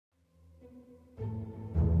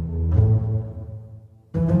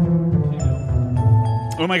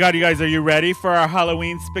Oh my God, you guys, are you ready for our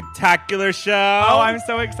Halloween spectacular show? Oh, I'm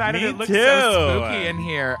so excited. Me It looks too. so spooky in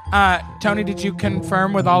here. Tony, did you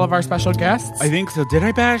confirm with all of our special guests? I think so. Did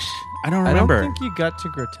I, Bash? I don't remember. I don't think you got to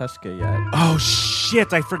Grotesca yet. Oh,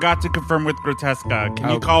 shit. I forgot to confirm with Grotesca.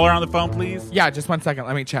 Can you call her on the phone, please? Yeah, just 1 second.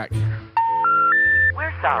 Let me check.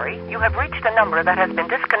 We're sorry. You have reached a number that has been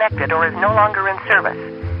disconnected or is no longer in service.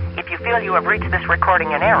 If you feel you have reached this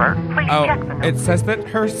recording in error, please check the number. It says that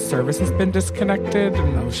her service has been disconnected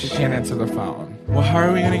and she can't answer the phone. Well, how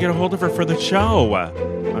are we going to get a hold of her for the show? I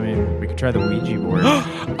mean, we could try the Ouija board.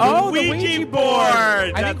 The Ouija board!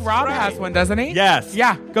 I think That's Rob right. has one, doesn't he? Yes.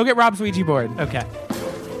 Yeah, go get Rob's Ouija board. Okay.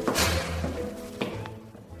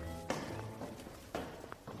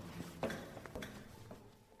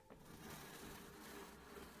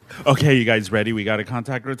 Okay, you guys ready? We got to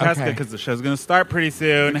contact Grotesca Okay. because the show's going to start pretty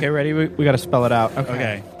soon. Okay, ready? We got to spell it out.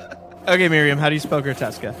 Okay. Okay, Miriam, how do you spell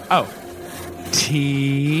Grotesca? Oh.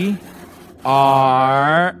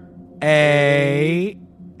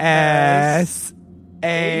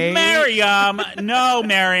 T-R-A-S-A. Miriam! No,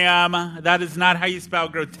 Miriam. That is not how you spell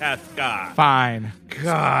Grotesca. Fine.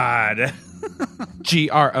 God.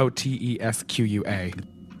 Grotesqa.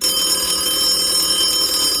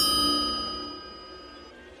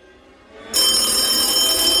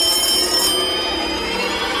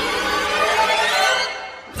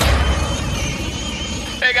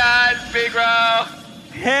 Hey guys, Big Ro.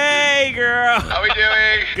 Hey, girl. How we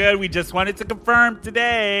doing? Good. We just wanted to confirm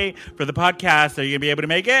today for the podcast. Are you going to be able to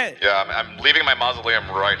make it? Yeah, I'm leaving my mausoleum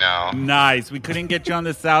right now. Nice. We couldn't get you on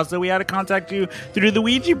the south, so we had to contact you through the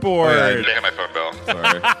Ouija board. I didn't get my phone bill.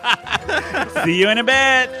 Sorry. See you in a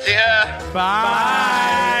bit. See ya.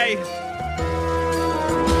 Bye.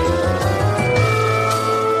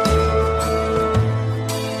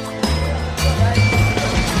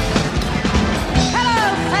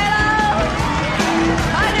 Hello, sailor!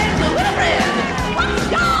 My name's Wilfred!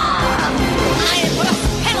 I put a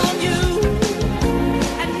spell on you,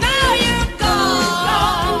 and now you're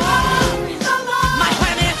gone! My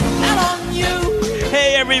honey fell on you!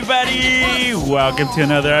 Hey, everybody. Welcome to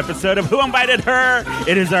another episode of Who Invited Her?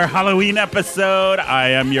 It is our Halloween episode. I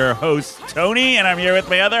am your host, Tony, and I'm here with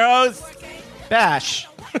my other host. Bash.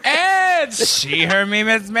 And she, her, me,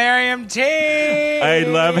 Miss Miriam T. I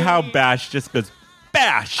love how Bash just goes,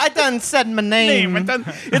 Bash. I done said my name.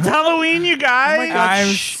 It's Halloween, you guys.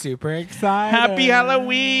 I'm super excited. Happy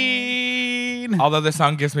Halloween. Although the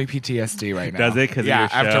song gives me PTSD right now. Does it? 'Cause of yeah, your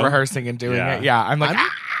show? after rehearsing and doing Yeah. it. Yeah, I'm like,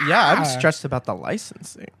 I'm stressed about the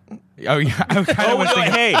licensing. oh yeah. I kind of was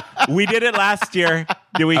thinking, Hey, we did it last year.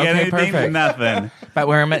 Did we get Okay, anything? perfect. Nothing. but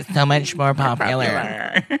we're so much more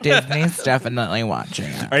popular. Disney's definitely watching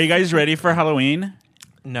it. Are you guys ready for Halloween?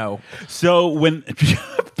 No. So when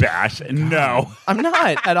Bash, no. I'm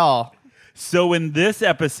not at all. So when this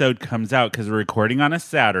episode comes out, because we're recording on a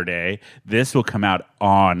Saturday, this will come out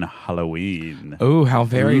on Halloween. Oh, how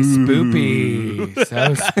very spoopy.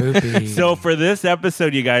 So spoopy. So for this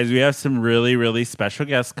episode, you guys, we have some really, really special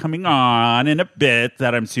guests coming on in a bit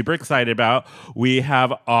that I'm super excited about. We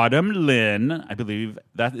have Autumn Lynn. I believe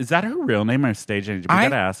is that her real name or stage name? We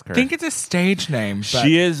gotta ask her. I think it's a stage name. But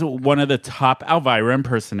She is one of the top Elvira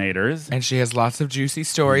impersonators. and she has lots of juicy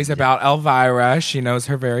stories about Elvira. She knows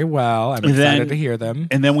her very well. I'm excited to hear them.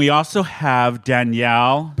 And then we also have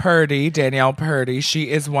Danielle Danielle Purdy. She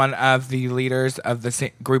is one of the leaders of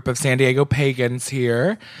the group of San Diego Pagans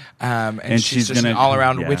here. And she's just an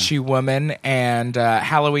all-around witchy woman and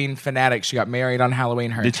Halloween fanatic. She got married on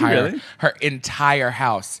Halloween. Her entire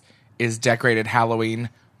house is decorated Halloween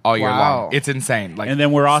all year long. It's insane. Like, and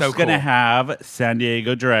then we're also so going to cool. have San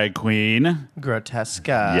Diego drag queen.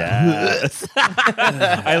 Grotesca. Yes.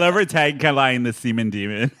 I love her tag line, the semen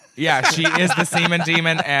demon. Yeah, she is the semen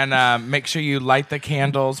demon, and make sure you light the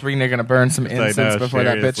candles. We're going to burn some incense before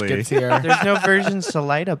that bitch gets here. There's no versions to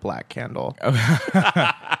light a black candle.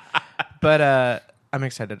 But I'm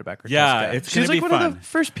excited about Grotesca. Yeah, it's She's gonna like be one fun. of the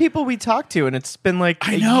first people we talked to, and it's been like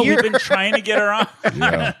I a know, year. we've been trying to get her on.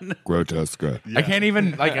 Yeah, Grotesca. I can't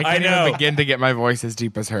even even begin to get my voice as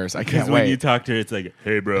deep as hers. I Because can't when wait. you talk to her, it's like,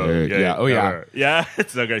 hey, bro. Hey, yeah, oh, yeah. Yeah,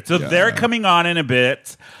 it's so great. So they're coming on in a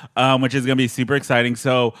bit, which is going to be super exciting.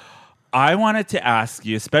 So I wanted to ask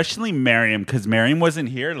you, especially Miriam, because Miriam wasn't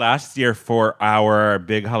here last year for our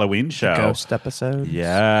big Halloween show. Ghost episode.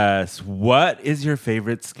 Yes. What is your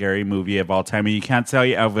favorite scary movie of all time? And you can't tell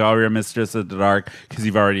Elvira, Mistress of the Dark, because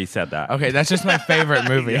you've already said that. Okay, that's just my favorite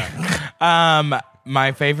movie.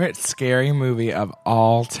 My favorite scary movie of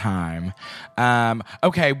all time.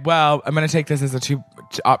 Okay, well, I'm going to take this as a two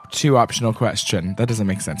optional question. That doesn't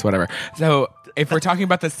make sense. Whatever. So, if we're talking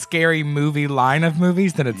about the scary movie line of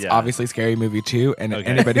movies, then it's obviously Scary Movie 2, and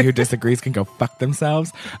anybody who disagrees can go fuck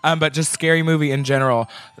themselves. But just scary movie in general,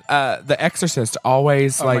 The Exorcist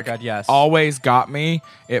always my God, yes. always got me.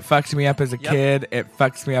 It fucked me up as a kid. It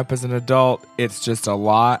fucks me up as an adult. It's just a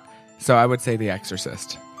lot. So I would say The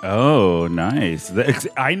Exorcist. Oh, nice.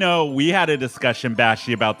 I know we had a discussion,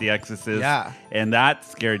 Bashy, about The Exorcist. Yeah. And that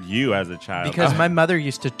scared you as a child. Because my mother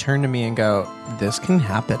used to turn to me and go, "This can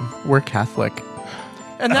happen. We're Catholic."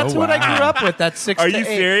 And that's what I grew up with. That's 6 Are to you 8.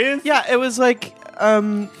 serious? Yeah, it was like,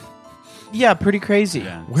 pretty crazy.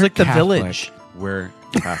 Yeah. It's like the Catholic. Village. We're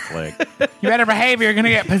Catholic. You better behave or you're going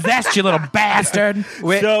to get possessed, you little bastard.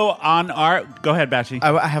 So on our... Go ahead, Bashy.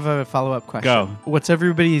 I have a follow-up question. Go. What's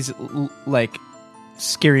everybody's,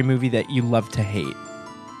 scary movie that you love to hate?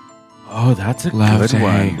 Oh, that's a Love good to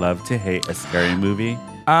one. hate. Love to hate a scary movie.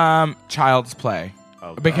 Child's Play.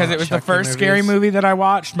 Oh, Because it was the Chucky first movies. scary movie that I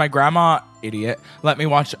watched. My grandma, idiot, let me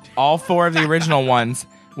watch all 4 of the original ones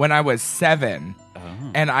when I was 7.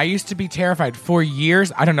 And I used to be terrified for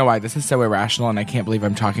years. I don't know why. This is so irrational, and I can't believe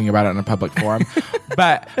I'm talking about it in a public forum.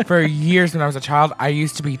 But for years when I was a child, I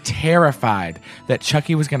used to be terrified that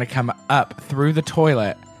Chucky was going to come up through the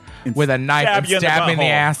toilet with a knife and you in the stab me in the butthole.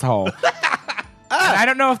 asshole. And I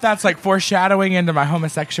don't know if that's like foreshadowing into my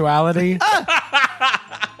homosexuality.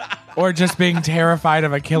 Or just being terrified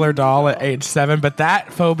of a killer doll at age 7, but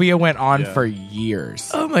that phobia went on for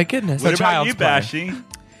years. Oh, my goodness. What about you, Child's Play.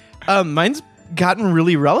 Bashy? Mine's gotten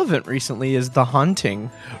really relevant recently is The Haunting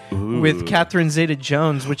with Catherine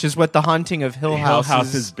Zeta-Jones, which is what The Haunting of Hill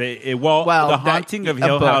House is. Well, The Haunting of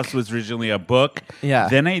Hill House was originally a book. Yeah.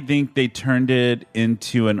 Then I think they turned it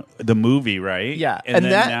into the movie, right? Yeah. And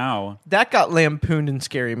then that, now... That got lampooned in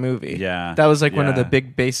Scary Movie. Yeah. That was like one of Yeah. the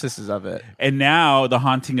big bases of it. And now The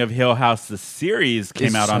Haunting of Hill House, the series, came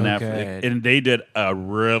It's out on so Netflix. good. And they did a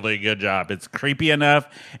really good job. It's creepy enough,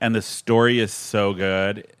 and the story is so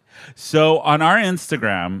good. So on our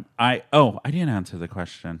Instagram, I didn't answer the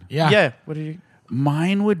question. Yeah. What are you?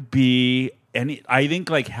 Mine would be I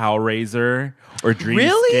think like Hellraiser or Dreamscape.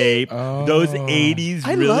 Really? Those 80s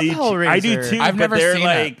I really love Hellraiser. I do too. I've but never they're seen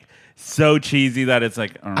like it. so cheesy that it's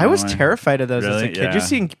like I was terrified of those as a Really? kid. Yeah. You're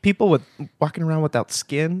seeing people walking around without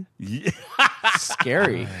skin.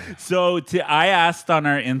 Scary. So I asked on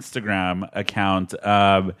our Instagram account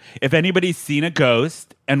if anybody's seen a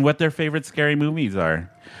ghost and what their favorite scary movies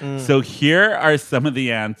are. So here are some of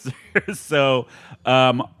the answers. So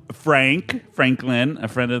Franklin, a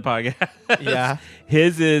friend of the podcast, Yeah.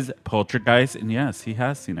 his is Poltergeist, and yes, he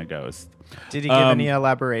has seen a ghost. Did he give any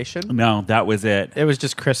elaboration? No, that was it. It was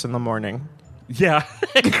just Chris in the morning. Yeah,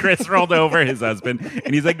 Chris rolled over his husband,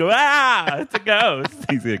 and he's like, it's a ghost.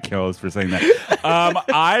 He's going to kill us for saying that.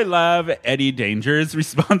 I love Eddie Danger's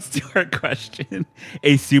response to our question.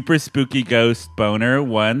 A super spooky ghost boner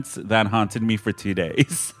once that haunted me for 2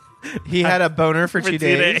 days. He had a boner for 2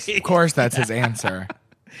 days. Of course, that's his answer.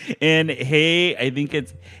 And I think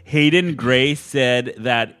it's Hayden Gray said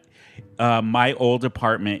that my old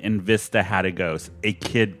apartment in Vista had a ghost, a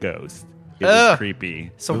kid ghost. It was Ugh. creepy.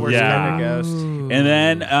 It's the worst kind of ghost. And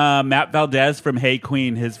then Matt Valdez from Hey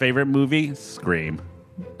Queen, his favorite movie, Scream.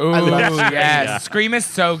 Ooh, love yes. Yeah. Scream is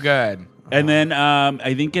so good. And then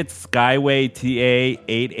I think it's Skyway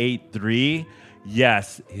TA883.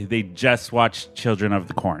 Yes, they just watched Children of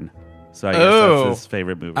the Corn. So I guess that's his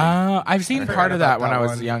favorite movie. I've seen part of that about when that I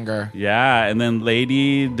was one. younger. Yeah, and then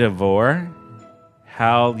Lady Devore.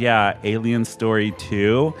 Alien Story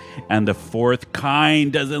 2. And The Fourth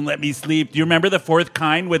Kind doesn't let me sleep. Do you remember The Fourth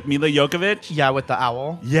Kind with Mila Jovovich? Yeah, with the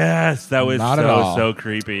owl. Yes, that was Not at all. so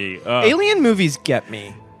creepy. Alien movies get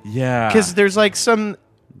me. Yeah. Because there's like some...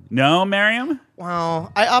 No, Miriam?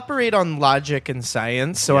 Well, I operate on logic and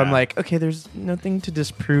science, so I'm Yeah. like, okay, there's nothing to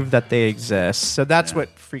disprove that they exist. So that's what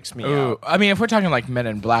freaks me Ooh, out. I mean, if we're talking like Men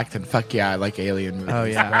in Black, then fuck yeah, I like alien movies. Oh,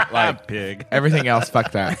 yeah. But, like Pig. everything else,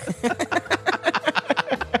 fuck that.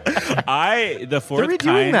 The Fourth They're redoing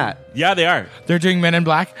Kind. that. Yeah, they are. They're doing Men in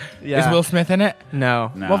Black. Yeah. Is Will Smith in it?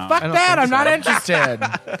 No. No. Well, fuck I don't that. think I'm not so. interested.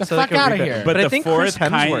 Get the So fuck like a out of reboot. here. But I the think Fourth Chris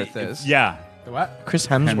Kind, Hemsworth is. Yeah. The what? Chris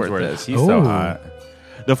Hemsworth is. He's so Ooh. hot.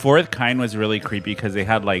 The Fourth Kind was really creepy because they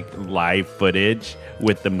had like live footage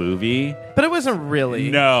with the movie. But it wasn't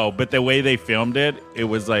really. No, but the way they filmed it, it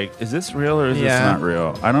was like, is this real or is this Yeah. not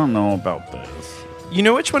real? I don't know about this. You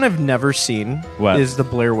know which one I've never seen? What? Is the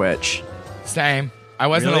Blair Witch. Same. I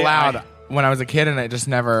wasn't Really? allowed when I was a kid, and I just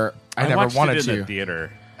never. I never watched wanted it in to. the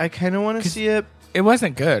theater. I kind of want to see it. It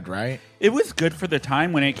wasn't good, right? It was good for the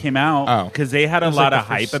time when it came out. Oh. Because they had a lot of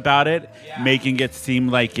hype about it, making it seem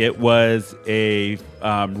like it was a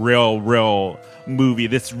real movie.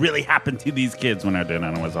 This really happened to these kids when I did,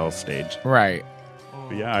 and it was all staged. Right.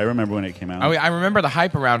 But yeah, I remember when it came out. I remember the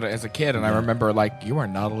hype around it as a kid, and I remember, like, you are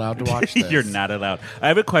not allowed to watch this. You're not allowed. I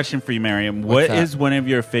have a question for you, Miriam. What is one of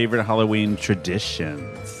your favorite Halloween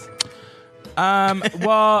traditions?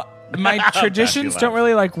 Well, my traditions don't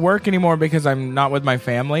really like work anymore because I'm not with my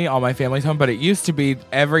family. All my family's home, but it used to be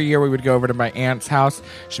every year we would go over to my aunt's house.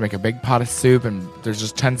 She'd make a big pot of soup, and there's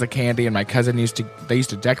just tons of candy. And my cousin used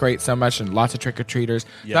to decorate so much, and lots of trick or treaters.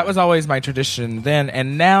 Yeah. That was always my tradition then,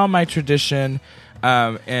 and now my tradition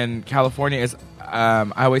in California is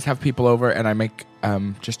I always have people over, and I make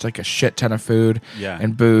just like a shit ton of food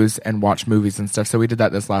and booze and watch movies and stuff. So we did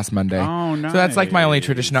that this last Monday. Oh, nice. So that's like my only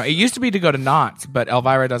tradition now. It used to be to go to Knott's, but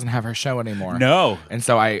Elvira doesn't have her show anymore. No. And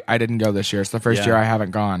so I didn't go this year. It's the first year I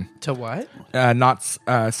haven't gone. To what? Knott's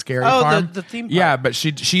Scary Farm. The theme park. Yeah, but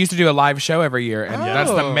she used to do a live show every year, and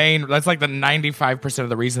that's like the 95% of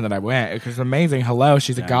the reason that I went. It was amazing. Hello,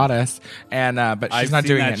 she's a goddess, and but she's not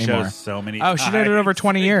doing it anymore. So many she did it over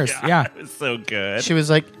 20 years. Yeah. It was so good. She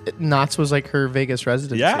was like, Knott's was like her Vegas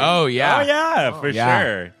residency. Yeah. Oh, yeah. Oh, yeah, for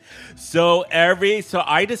sure. So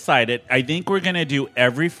I decided, I think we're going to do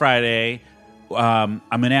every Friday. I'm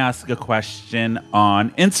going to ask a question on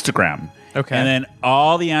Instagram. Okay. And then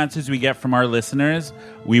all the answers we get from our listeners,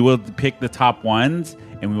 we will pick the top ones,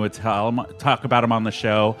 and we will talk about them on the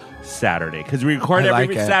show Saturday. Because we record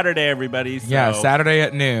every Saturday, everybody. So. Yeah, Saturday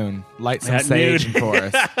at noon. Light some sage for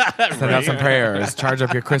us. Send out some prayers. Charge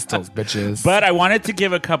up your crystals, bitches. But I wanted to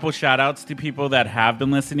give a couple shout-outs to people that have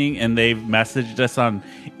been listening, and they've messaged us on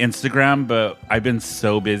Instagram, but I've been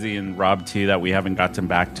so busy, and Rob too, that we haven't gotten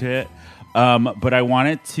back to it. But I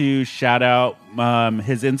wanted to shout out,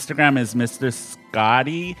 his Instagram is Mr.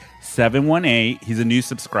 Scotty718. He's a new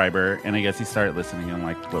subscriber, and I guess he started listening and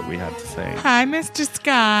liked what we had to say. Hi, Mr.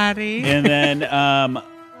 Scotty. And then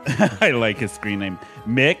I like his screen name.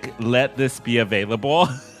 Mick, let this be available.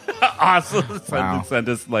 Awesome. Send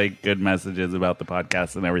us like good messages about the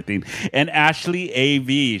podcast and everything. And Ashley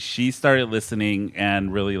AV, she started listening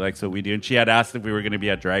and really likes what we do. And she had asked if we were going to be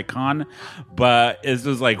at DragCon, but this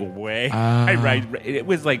was like it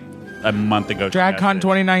was like a month ago. DragCon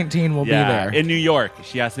 2019 will be there in New York.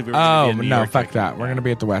 She asked if we were going to be in New York. No, fuck that. We're going to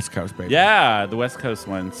be at the West Coast, baby. Yeah, the West Coast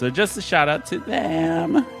one. So just a shout out to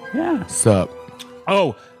them. Yeah. Sup?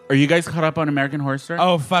 Oh, are you guys caught up on American Horror Story?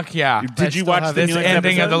 Oh, fuck yeah. Did you watch the this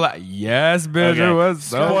ending episode? of the Yes, bitch. Okay. It was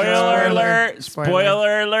so Spoiler alert.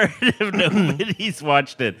 Spoiler alert. If nobody's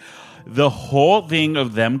watched it. The whole thing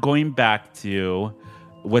of them going back to,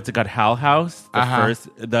 what's it called, Hell House?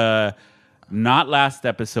 The not last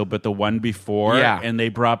episode, but the one before. Yeah. And they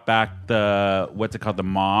brought back the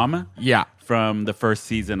mom. Yeah. From the first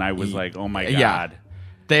season. I was like, oh my God. Yeah.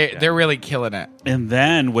 They're really killing it. And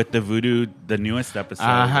then with the Voodoo, the newest episode.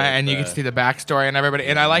 And you can see the backstory and everybody.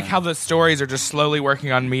 And I like how the stories are just slowly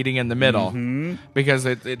working on meeting in the middle. Mm-hmm. Because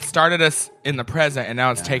it started us in the present, and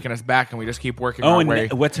now it's taking us back, and we just keep working our way.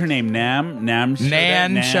 What's her name? Nan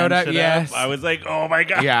showed up, yes. I was like, oh my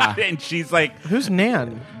God. Yeah. And she's like... Who's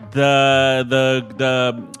Nan?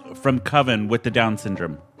 The from Coven with the Down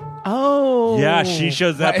syndrome. Oh. Yeah, she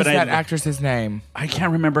shows up. What is that actress's name? I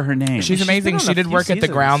can't remember her name. She's amazing. She did work at the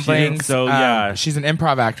Groundlings. So, yeah. She's an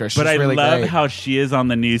improv actress. She's but I really love great. how she is on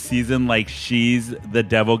the new season. Like, she's the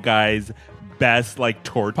devil guy's best, like,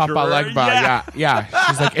 torturer. Papa Legba. Yeah.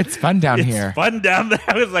 She's like, it's fun down here. It's fun down there.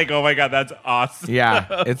 I was like, oh my God, that's awesome. Yeah,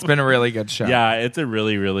 it's been a really good show. Yeah, it's a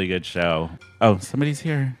really, really good show. Oh, somebody's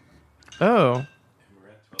here.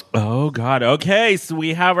 Oh, God. Okay, so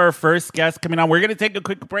we have our first guest coming on. We're going to take a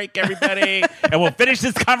quick break, everybody, and we'll finish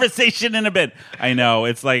this conversation in a bit. I know.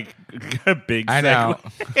 It's like a big segue. I know.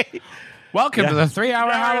 Welcome to the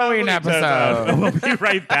 3-hour Halloween episode. We'll be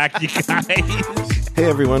right back, you guys. Hey,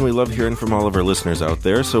 everyone. We love hearing from all of our listeners out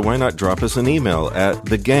there, so why not drop us an email at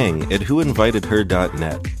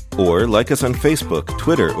thegang@whoinvitedher.net. Or like us on Facebook,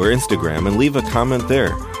 Twitter, or Instagram and leave a comment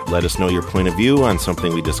there. Let us know your point of view on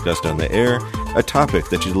something we discussed on the air, a topic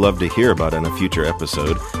that you'd love to hear about on a future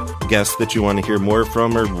episode, guests that you want to hear more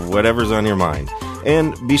from, or whatever's on your mind.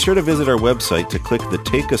 And be sure to visit our website to click the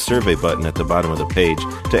Take a Survey button at the bottom of the page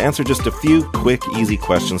to answer just a few quick, easy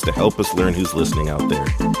questions to help us learn who's listening out there.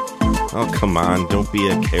 Oh, come on, don't be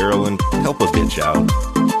a Carol and help a bitch out.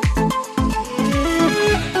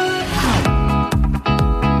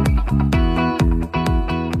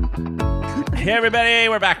 Hey, everybody,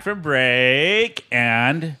 we're back from break,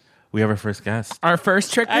 and We have our first guest. Our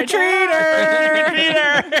first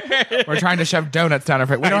trick-or-treater. We're trying to shove donuts down our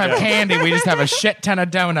face. We don't have candy. We just have a shit ton of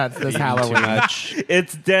donuts this Halloween.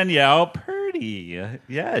 It's Danielle Purdy.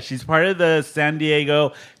 Yeah, she's part of the San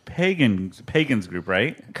Diego Pagans group,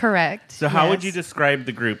 right? Correct. So how would you describe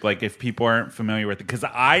the group, like if people aren't familiar with it? Because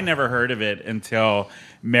I never heard of it until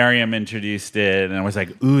Miriam introduced it, and I was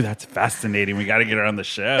like, ooh, that's fascinating. We got to get her on the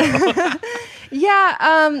show.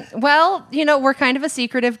 Yeah. Well, we're kind of a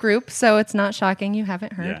secretive group, so it's not shocking you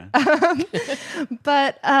haven't heard. Yeah.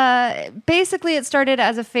 But basically, it started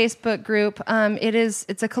as a Facebook group.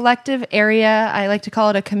 It's a collective area. I like to call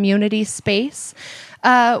it a community space.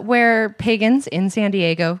 Where pagans in San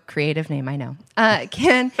Diego, creative name, I know,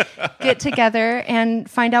 can get together and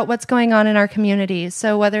find out what's going on in our community.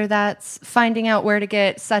 So whether that's finding out where to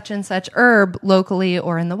get such and such herb locally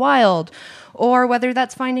or in the wild, or whether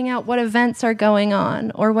that's finding out what events are going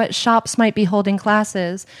on or what shops might be holding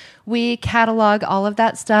classes, we catalog all of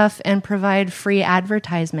that stuff and provide free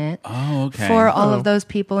advertisement for all of those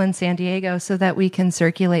people in San Diego so that we can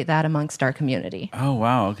circulate that amongst our community. Oh,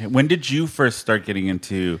 wow. Okay. When did you first start getting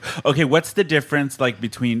into... Okay, what's the difference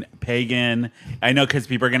between pagan... I know because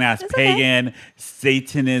people are going to ask pagan,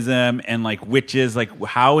 Satanism, and witches.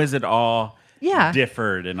 How is it all...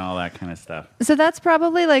 differed and all that kind of stuff. So that's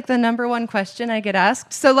probably the number one question I get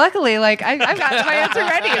asked. So luckily, I've got my answer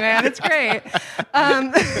ready, man. It's great.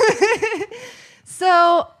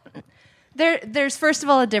 So there's first of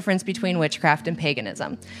all a difference between witchcraft and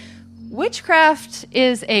paganism. Witchcraft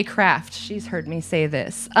is a craft. She's heard me say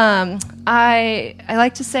this. I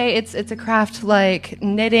like to say it's a craft like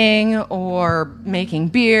knitting or making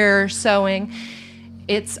beer, sewing.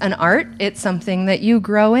 It's an art. It's something that you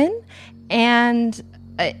grow in. And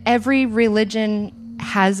every religion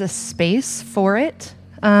has a space for it,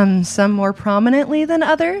 some more prominently than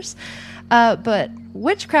others. But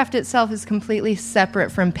witchcraft itself is completely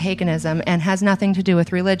separate from paganism and has nothing to do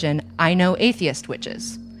with religion. I know atheist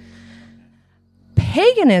witches.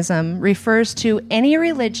 Paganism refers to any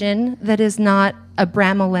religion that is not a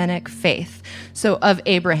Brahmanic faith, so of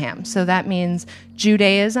Abraham. So that means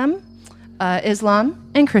Judaism,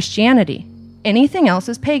 Islam, and Christianity. Anything else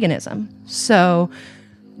is paganism. So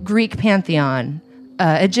Greek pantheon,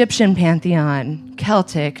 Egyptian pantheon,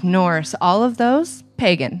 Celtic, Norse, all of those,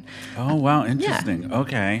 pagan. Oh, wow. Interesting. Yeah.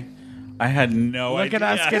 Okay. I had no idea. Look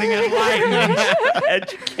at us getting enlightened.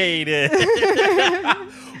 Educated.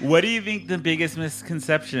 What do you think the biggest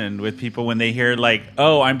misconception with people when they hear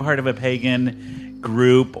oh, I'm part of a pagan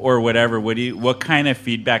group or whatever? What kind of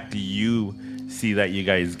feedback do you see that you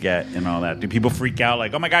guys get and all that? Do people freak out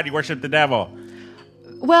oh my God, you worship the devil?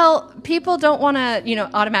 Well, people don't want to,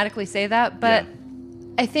 automatically say that, but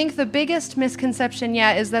I think the biggest misconception,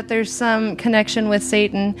 is that there's some connection with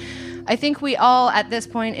Satan. I think we all, at this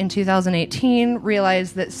point in 2018,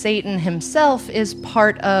 realize that Satan himself is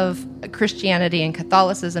part of Christianity and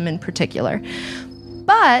Catholicism in particular.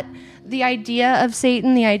 But the idea of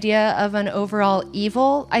Satan, the idea of an overall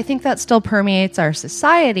evil, I think that still permeates our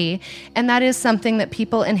society, and that is something that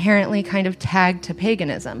people inherently kind of tag to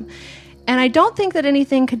paganism. And I don't think that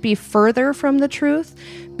anything could be further from the truth,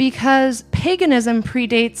 because paganism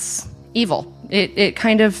predates evil. It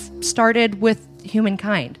kind of started with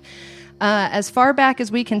humankind. As far back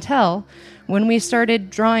as we can tell, when we started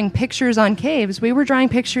drawing pictures on caves, we were drawing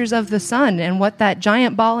pictures of the sun and what that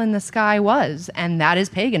giant ball in the sky was, and that is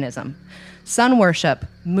paganism. Sun worship,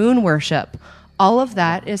 moon worship, all of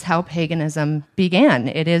that is how paganism began.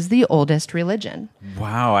 It is the oldest religion.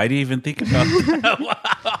 Wow, I didn't even think about that.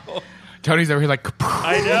 Wow. Tony's over here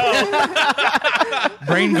I know.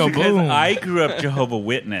 Brain go boom. I grew up Jehovah's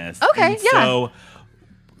Witness. Okay, So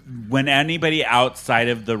when anybody outside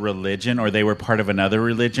of the religion or they were part of another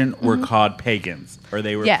religion were called pagans, or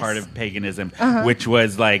they were part of paganism, which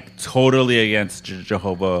was totally against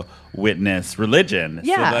Jehovah's Witness religion.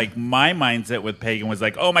 Yeah. So my mindset with pagan was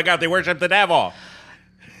oh my God, they worship the devil.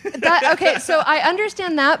 Okay, so I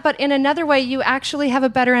understand that, but in another way, you actually have a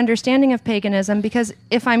better understanding of paganism, because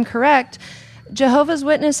if I'm correct, Jehovah's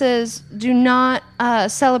Witnesses do not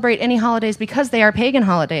celebrate any holidays because they are pagan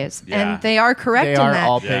holidays, and they are correct in that. They are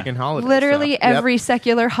all pagan holidays. Literally every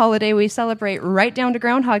secular holiday we celebrate, right down to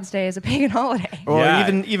Groundhog's Day, is a pagan holiday. Or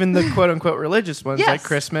even the quote-unquote religious ones, like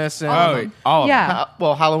Christmas. And all of them.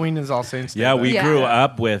 Well, Halloween is All Saints Day. Yeah, we grew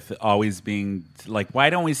up with always being why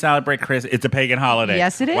don't we celebrate Christmas? It's a pagan holiday.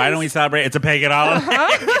 Yes, it is. Why don't we celebrate? It's a pagan holiday.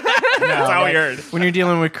 That's how weird. When you're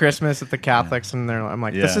dealing with Christmas at the Catholics, and I'm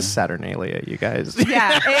this is Saturnalia, you guys.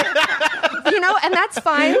 Yeah. And that's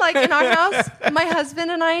fine. In our house, my husband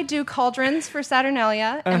and I do cauldrons for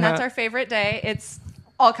Saturnalia, and that's our favorite day. It's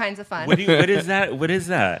all kinds of fun. What is that? What is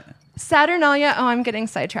that? Saturnalia. Oh, I'm getting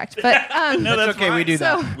sidetracked, but No, that's okay. We do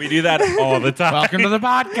that. We do that all the time. Welcome to the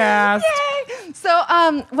podcast.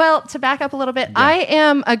 So, well, to back up a little bit, I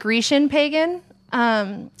am a Grecian pagan.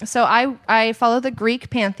 So I follow the Greek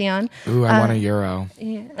pantheon. Ooh, I want a euro.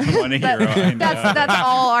 I want a hero. I know. That's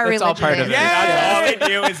all our That's religion all part is. of it. That's all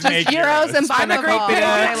they do is make Euros and Bible calls.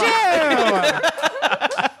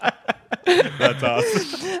 That's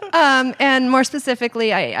awesome. And more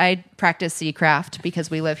specifically, I practice seacraft because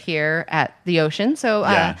we live here at the ocean. So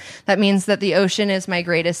that means that the ocean is my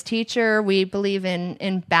greatest teacher. We believe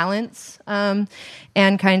in balance and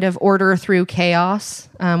kind of order through chaos,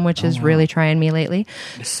 which is really trying me lately.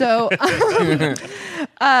 So the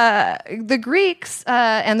Greeks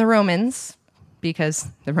and the Romans, because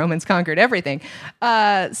the Romans conquered everything,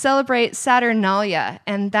 celebrate Saturnalia,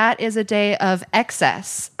 and that is a day of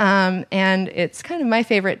excess. And it's kind of my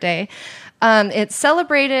favorite day. It's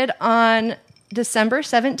celebrated on December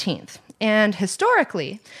 17th, and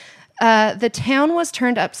historically, the town was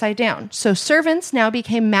turned upside down. So servants now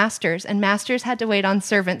became masters, and masters had to wait on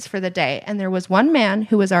servants for the day. And there was one man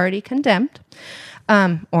who was already condemned,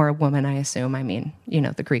 or a woman, I assume. I mean,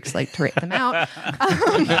 the Greeks like to rate them out.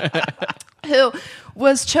 Who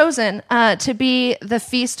was chosen to be the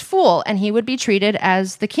feast fool, and he would be treated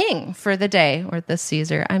as the king for the day, or the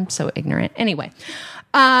Caesar. I'm so ignorant. Anyway,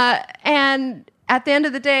 and at the end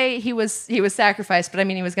of the day, he was sacrificed, but I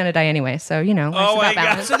mean, he was going to die anyway. So it's about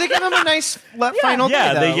balance. So they gave him a nice final day.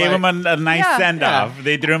 Yeah, they though, gave him a nice send-off. Yeah.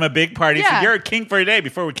 They threw him a big party. Said, "You're a king for a day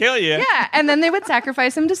before we kill you." Yeah, and then they would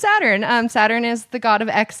sacrifice him to Saturn. Saturn is the god of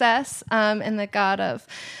excess and the god of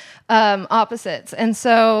opposites. And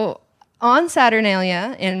so on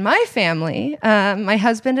Saturnalia, in my family, my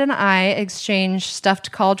husband and I exchange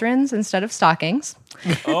stuffed cauldrons instead of stockings.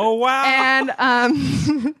 Oh, wow.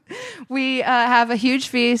 And we have a huge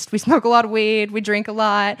feast. We smoke a lot of weed. We drink a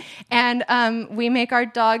lot. And we make our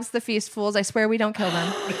dogs the feast fools. I swear we don't kill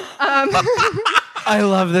them. I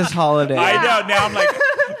love this holiday. I know. Now I'm like,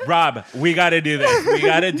 Rob, we got to do this. We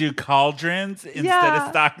got to do cauldrons instead of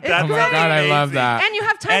stock. That's Oh my God, I love that. And you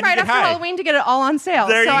have time And right you after hide. Halloween to get it all on sale.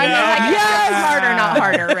 There so you I mean, go. like, it's smarter, not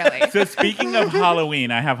harder, really. So speaking of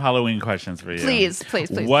Halloween, I have Halloween questions for you. Please.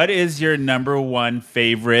 What is your number one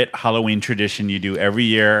favorite Halloween tradition you do every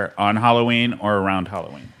year on Halloween or around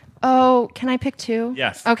Halloween? Oh, can I pick two?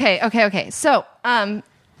 Yes. Okay. So,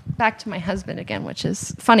 back to my husband again, which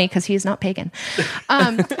is funny because he's not pagan.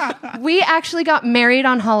 We actually got married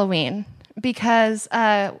on Halloween because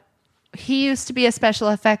he used to be a special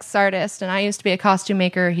effects artist and I used to be a costume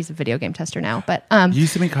maker. He's a video game tester now, but You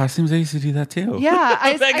used to make costumes. I used to do that too. yeah,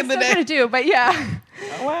 I Back in the still day. gonna do, but yeah.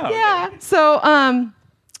 Oh, wow. Yeah. So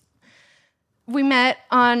we met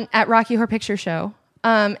at Rocky Horror Picture Show.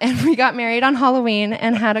 And we got married on Halloween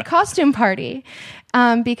and had a costume party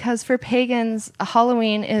because for pagans,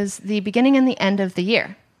 Halloween is the beginning and the end of the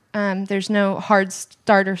year. There's no hard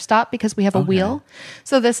start or stop because we have a wheel.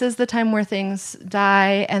 So this is the time where things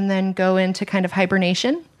die and then go into kind of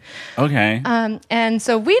hibernation. Okay. And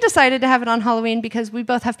so we decided to have it on Halloween because we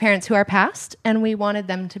both have parents who are passed and we wanted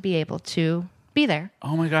them to be able to be there.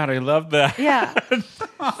 Oh my God, I love that. Yeah.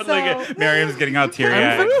 Look at Miriam's getting all I'm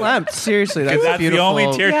teary-eyed. verklempt. Seriously, that's That's beautiful. the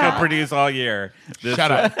only tear Yeah. she'll produce all year. This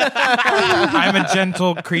Shut up. I'm a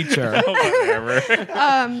gentle creature. Whatever.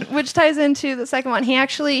 Which ties into the second one.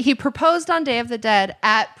 He proposed on Day of the Dead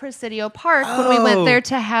at Presidio Park when we went there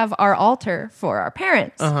to have our altar for our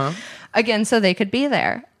parents. Again, so they could be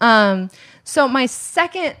there. So my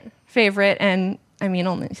second favorite, and I mean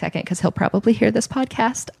only second because he'll probably hear this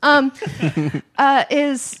podcast,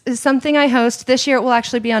 is something I host. This year it will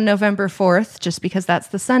actually be on November 4th, just because that's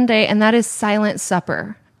the Sunday, and that is Silent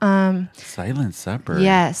Supper. Silent Supper.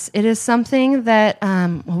 Yes, it is something that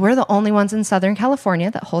we're the only ones in Southern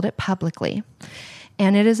California that hold it publicly.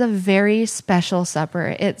 And it is a very special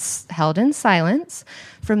supper. It's held in silence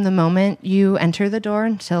from the moment you enter the door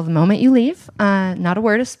until the moment you leave. Not a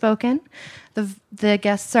word is spoken. The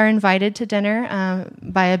guests are invited to dinner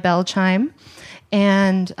by a bell chime.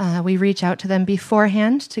 And we reach out to them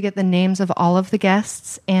beforehand to get the names of all of the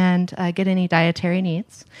guests and get any dietary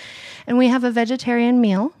needs. And we have a vegetarian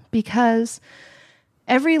meal because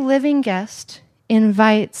every living guest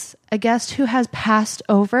invites a guest who has passed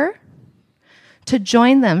over to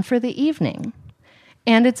join them for the evening.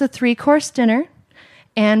 And it's a 3-course dinner,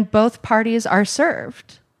 and both parties are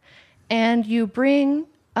served. And you bring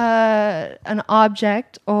an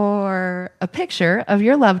object or a picture of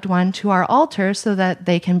your loved one to our altar so that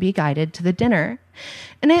they can be guided to the dinner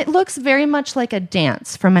And it looks very much like a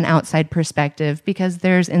dance from an outside perspective because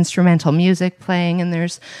there's instrumental music playing and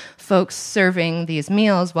there's folks serving these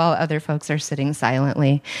meals while other folks are sitting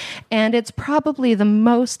silently. And it's probably the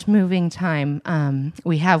most moving time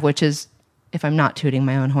we have, which is, if I'm not tooting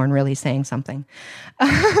my own horn, really saying something.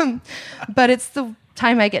 But it's the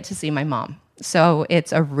time I get to see my mom. So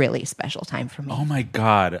it's a really special time for me. Oh my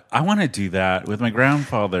God. I want to do that with my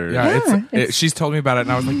grandfather. Yeah, she's told me about it,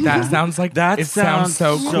 and I was like, that sounds like it sounds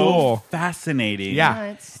so cool. Fascinating.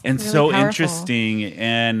 Yeah. And really so powerful. interesting.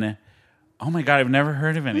 And oh my God, I've never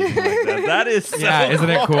heard of anything like that. That is so Isn't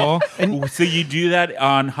it cool? So you do that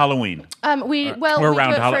on Halloween? We're Or we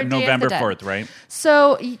around do it for Day of the November Dead. 4th, right?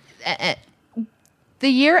 So the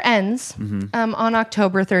year ends on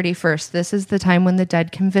October 31st. This is the time when the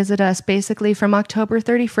dead can visit us. Basically, from October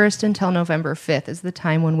 31st until November 5th is the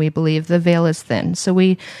time when we believe the veil is thin. So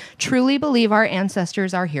we truly believe our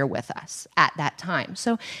ancestors are here with us at that time.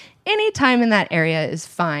 So any time in that area is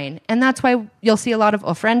fine. And that's why you'll see a lot of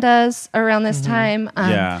ofrendas around this time.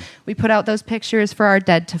 We put out those pictures for our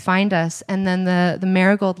dead to find us. And then the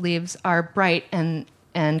marigold leaves are bright and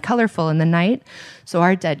colorful in the night, so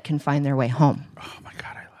our dead can find their way home. Oh my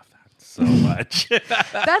God, I love that so much.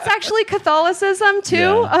 That's actually Catholicism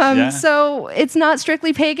too. So it's not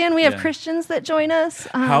strictly pagan. We have Christians that join us.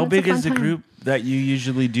 How it's big a fun is the time. group that you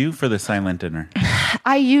usually do for the silent dinner?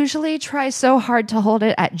 I usually try so hard to hold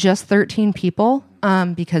it at just 13 people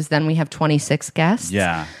because then we have 26 guests.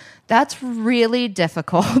 Yeah. That's really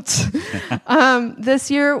difficult.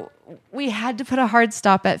 This year, we had to put a hard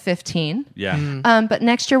stop at 15. Yeah. But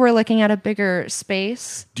next year, we're looking at a bigger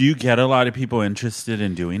space. Do you get a lot of people interested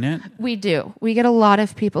in doing it? We do. We get a lot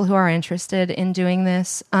of people who are interested in doing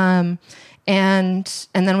this. And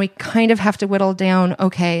then we kind of have to whittle down,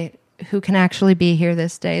 okay, who can actually be here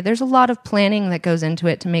this day. There's a lot of planning that goes into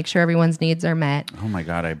it to make sure everyone's needs are met. Oh my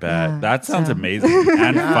God, I bet. Yeah, That sounds so- amazing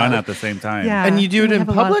and fun at the same time. Yeah. And you do it We in have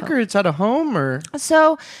a lot of public fun. or it's at a home or?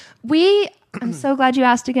 So I'm so glad you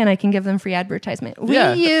asked again. I can give them free advertisement. We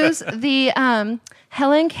Yeah. use the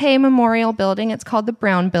Helen K. Memorial Building. It's called the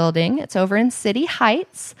Brown Building. It's over in City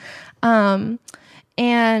Heights.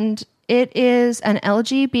 And it is an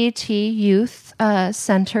LGBT youth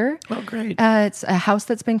center. Oh, great. It's a house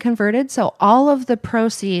that's been converted. So all of the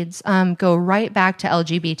proceeds go right back to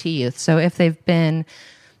LGBT youth. So if they've been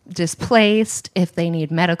displaced, if they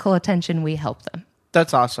need medical attention, we help them.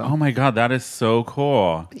 That's awesome. Oh my God, that is so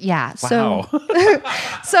cool. Yeah. Wow.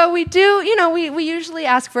 So we do, we usually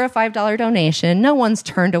ask for a $5 donation. No one's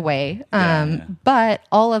turned away. But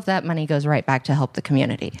all of that money goes right back to help the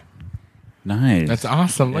community. Nice. That's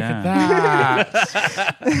awesome. Look at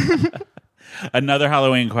that. Another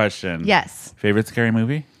Halloween question. Yes. Favorite scary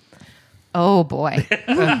movie? Oh, boy.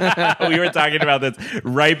 We were talking about this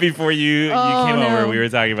right before you came no. over. We were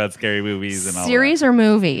talking about scary movies and all Series or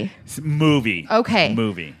movie? that. Movie. Okay.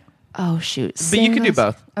 Movie. Oh, shoot. But you can do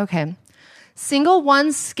Singles- both. Okay. Single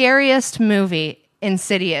one scariest movie,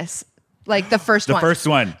 Insidious. Like the first The one. first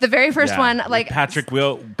one. The very first Yeah. one. With Like Patrick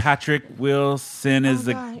Wilson is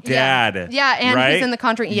the God. dad. Yeah, and right? he's in The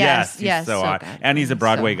Conjuring. Yes, he's yes, so so hot. good. And he's a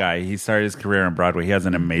Broadway So- guy. He started his career on Broadway. He has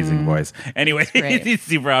an amazing voice. Anyway, great. he's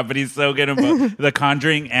super hot, but he's so good in both The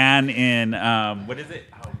Conjuring and in what is it?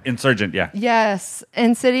 Insurgent. Yeah. Yes,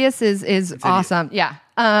 Insidious is awesome. Yeah.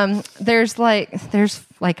 There's like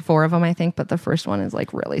four of them, I think, but the first one is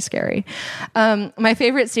like really scary. My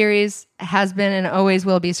favorite series has been and always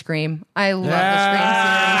will be Scream. I love the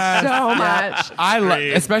Scream series so much. I love,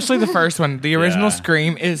 especially the first one. The original Yeah.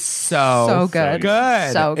 Scream is so good.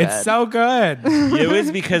 good. So good. It's so good. It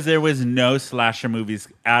was because there was no slasher movies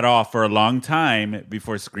at all for a long time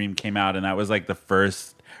before Scream came out, and that was like the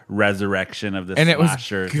first resurrection of the And it was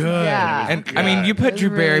slasher. good. Yeah. And I mean, you put was Drew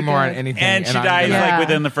really Barrymore on good. anything, And she I'm dies gonna- Yeah. like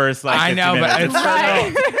within the first like I 50 know, but minutes.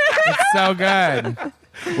 it's so good.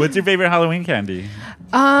 What's your favorite Halloween candy?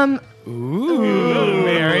 Ooh,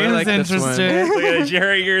 Mariam's like this one. interested. Look at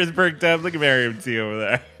Jerry ears perked up. Look at Miriam too over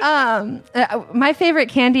there. My favorite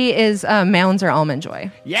candy is Mounds or Almond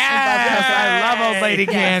Joy. Yes, I love old lady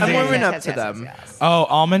candy. I'm warming up yes, to yes, them. yes, yes. Oh,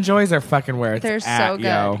 almond joys are fucking where it's They're at, so good.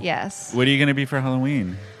 yo. Yes. What are you gonna be for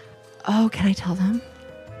Halloween? Oh, can I tell them?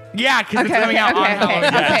 Yeah, because Okay, it's coming okay, out on okay, Halloween.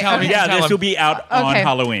 okay, Yeah, okay, tell me. okay. Yeah, tell this him. will be out on Okay.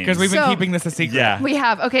 Halloween. Because we've been So- keeping this a secret. Yeah. We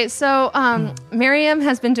have. Okay, so Miriam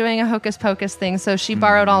has been doing a Hocus Pocus thing, so she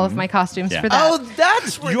borrowed all of my costumes Yeah. for that. Oh,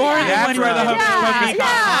 that's where You're the That's one where the who- Hocus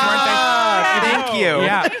Pocus Thank you.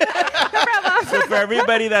 Yeah. So for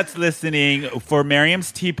everybody that's listening, for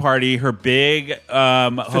Miriam's tea party, her big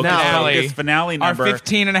Hocus Pocus finale Our number.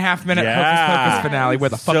 15-and-a-half-minute Yeah. Hocus Pocus finale. Where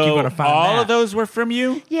the fuck so you gonna find all that? of those were from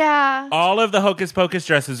you? Yeah. All of the Hocus Pocus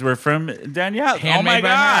dresses costumes were from Danielle. Handmade oh my by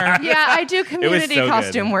god! her. Yeah, I do community so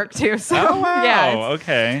costume good. work too. So Oh wow! yeah, it's-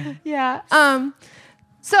 Okay. yeah.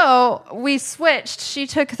 So we switched. She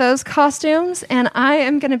took those costumes, and I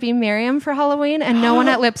am going to be Miriam for Halloween, and no one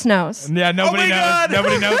at Lips knows. Yeah, nobody Oh my knows. God.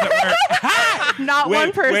 Nobody knows that we're. Not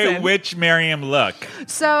one person. Wait, which Miriam look?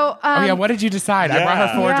 So Oh yeah, what did you decide? I brought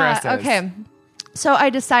her 4 dresses. Okay. So I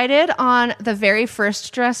decided on the very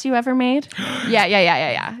first dress you ever made.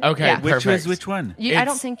 Yeah. Okay, Yeah. Which was Perfect. which one? I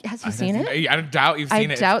don't think. Has you seen it? I doubt you've I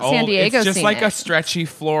seen it. doubt It's San old. Diego's It's just seen like it. a stretchy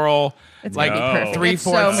floral, It's like gonna be perfect. 3/4 It's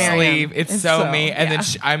so Miriam. sleeve. It's It's so so- me. And yeah. then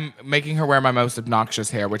I'm making her wear my most obnoxious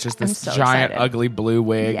hair, which is this so giant, excited. ugly blue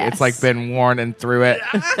wig. Yes. It's like been worn and through it.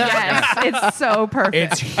 Yes, it's so perfect.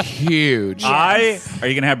 It's huge. Are you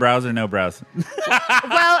gonna have brows or no brows?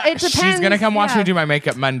 well, it depends. She's gonna come watch yeah. me do my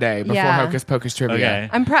makeup Monday before Yeah. Hocus Pocus trivia. Okay.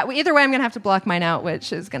 I'm either way. I'm gonna have to block mine out,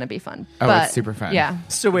 which is gonna be fun. Oh, but, it's super fun. Yeah.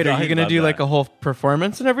 So wait, Yeah, are you I going to love do that. like a whole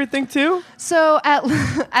performance and everything too? So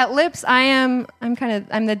at Lips, I'm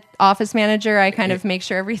the office manager. I kind of make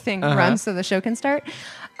sure everything runs so the show can start.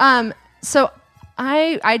 So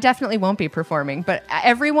I definitely won't be performing, but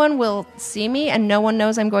everyone will see me, and no one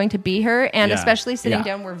knows I'm going to be her. And Yeah. especially sitting Yeah.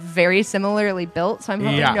 down, we're very similarly built, so I'm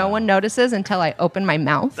hoping Yeah. no one notices until I open my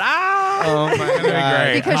mouth. Oh my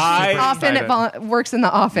god! Because I'm she often excited. works in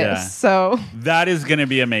the office, Yeah. so That is gonna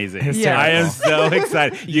be amazing. Hysterical. I am so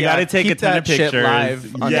excited. You Yeah, got to take keep a ton that of shit pictures.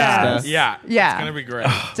 live on yeah. Insta. Yeah. Yeah. It's gonna be great.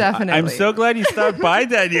 definitely. I'm so glad you stopped by,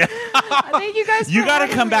 Danielle. Thank you guys. You for got to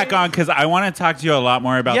having come me. back on because I want to talk to you a lot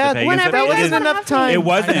more about Yeah, the pagan whenever stuff. you that guys wasn't wanna enough have me. time. It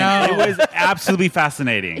wasn't. I know. It was absolutely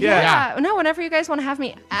fascinating. Yeah. No, whenever you guys want to have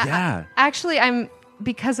me. Yeah. Actually,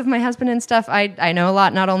 because of my husband and stuff, I know a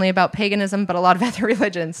lot, not only about paganism, but a lot of other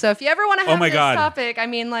religions. So if you ever want to have my this God. topic, I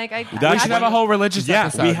mean, like, We should have a whole religious Yeah,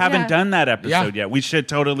 episode. we haven't Yeah. done that episode Yeah. yet. We should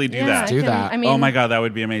totally do yeah, that. I Do can- that. I mean, Oh my god, that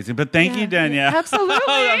would be amazing. But thank you, Danielle. Absolutely.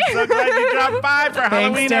 I'm so glad you dropped by for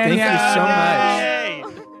Halloween. Danielle. Thank you so much. Yay.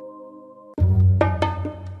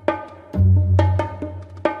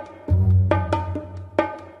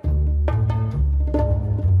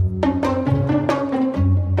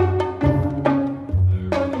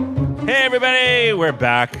 Hey everybody, we're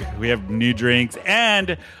back. We have new drinks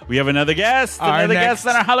and we have another guest. Our Another next guest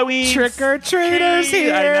on our Halloween trick-or-treaters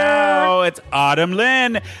here. I know. It's Autumn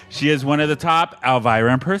Lynn. She is one of the top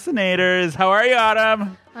Elvira impersonators. How are you,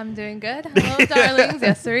 Autumn? I'm doing good. Hello, darlings.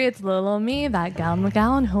 Yes, sir. It's little old me, that gal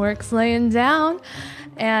McGowan who works laying down.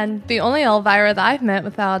 And the only Elvira that I've met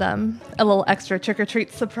without a little extra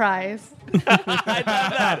trick-or-treat surprise. Oh my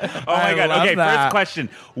I god. love Okay, that. first question.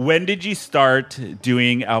 When did you start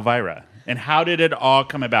doing Elvira? And how did it all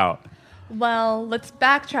come about? Well, let's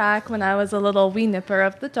backtrack when I was a little wee nipper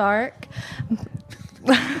of the dark.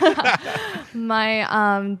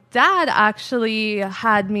 My dad actually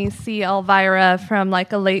had me see Elvira from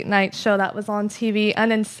like a late night show that was on TV.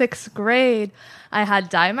 And in 6th grade, I had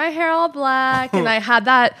dyed my hair all black and I had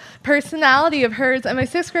that personality of hers. And my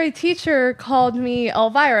 6th grade teacher called me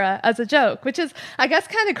Elvira as a joke, which is, I guess,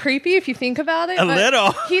 kind of creepy if you think about it. A but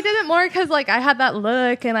little. He did it more because like I had that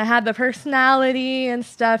look and I had the personality and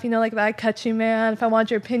stuff, you know, like that I cut you, man. If I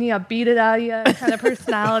want your opinion, I'll beat it out of you kind of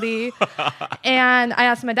personality. And I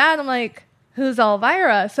asked my dad, I'm like, who's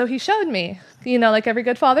Elvira? So he showed me, you know, like every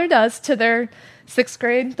good father does to their 6th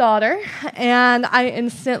grade daughter. And I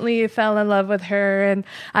instantly fell in love with her and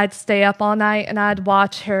I'd stay up all night and I'd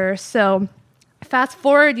watch her. So fast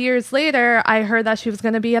forward years later, I heard that she was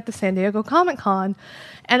going to be at the San Diego Comic-Con.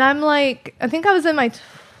 And I'm like, I think I was in my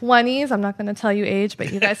 20s. I'm not going to tell you age,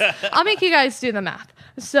 but you guys, I'll make you guys do the math.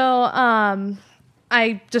 So,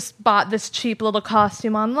 I just bought this cheap little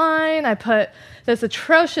costume online. I put this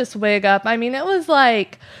atrocious wig up. I mean, it was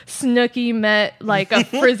like Snooki met like a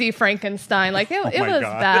frizzy Frankenstein. Like it my was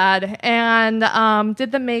God. bad. And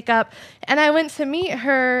did the makeup. And I went to meet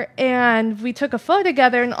her and we took a photo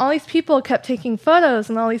together and all these people kept taking photos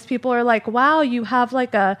and all these people are like, wow, you have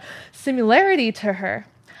like a similarity to her.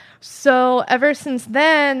 So ever since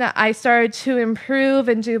then, I started to improve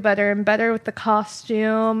and do better and better with the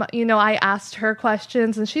costume. You know, I asked her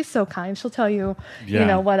questions, and she's so kind. She'll tell you, Yeah. you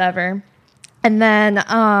know, whatever. And then,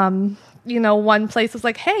 you know, one place was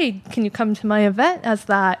like, hey, can you come to my event as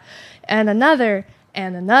that? And another,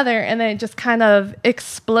 and then it just kind of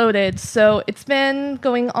exploded. So it's been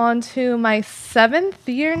going on to my 7th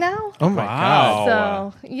year now. Oh my god!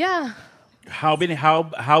 Wow. So, yeah. How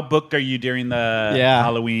booked are you during the Yeah.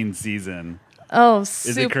 Halloween season? Oh, it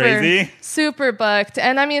super, crazy? super booked.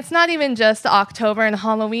 And I mean, it's not even just October and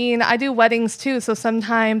Halloween. I do weddings too. So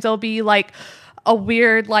sometimes it'll be like a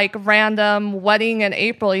weird, like, random wedding in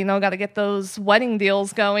April. You know, got to get those wedding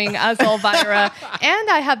deals going as Elvira. And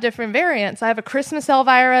I have different variants. I have a Christmas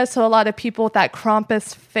Elvira, so a lot of people with that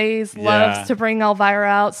Krampus phase loves to bring Elvira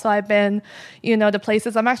out. So I've been, you know, to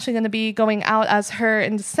places. I'm actually going to be going out as her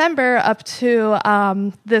in December up to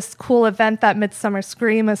this cool event that Midsummer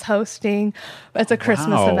Scream is hosting. It's a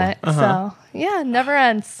Christmas event. So, yeah, never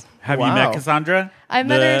ends. Have you met Cassandra? I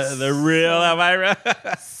met her the real Elvira.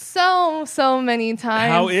 so many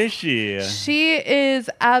times. How is she? She is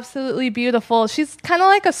absolutely beautiful. She's kind of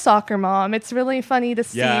like a soccer mom. It's really funny to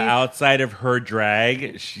see. Yeah, outside of her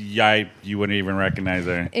drag, you wouldn't even recognize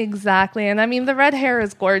her. Exactly. And I mean, the red hair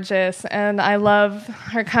is gorgeous. And I love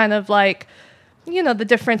her kind of like, you know, the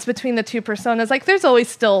difference between the two personas. Like, there's always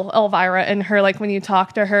still Elvira in her, like when you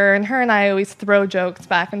talk to her. And her and I always throw jokes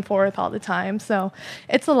back and forth all the time. So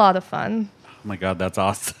it's a lot of fun. Oh my God, that's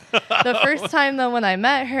awesome. The first time, though, when I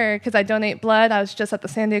met her, because I donate blood, I was just at the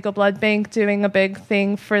San Diego Blood Bank doing a big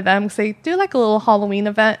thing for them. Because they do like a little Halloween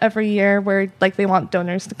event every year where like they want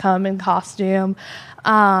donors to come in costume. First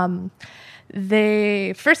time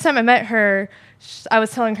I met her, I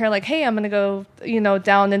was telling her like, hey, I'm going to go, you know,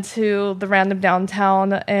 down into the random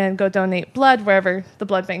downtown and go donate blood wherever the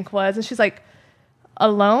blood bank was. And she's like,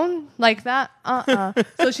 alone like that?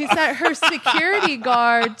 So she sent her security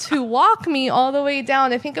guard to walk me all the way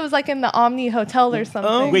down. I think it was like in the Omni Hotel or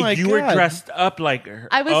something. Oh, wait, you were dressed up like her?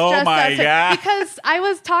 I was dressed up because I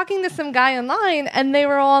was talking to some guy online and they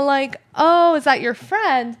were all like, oh, is that your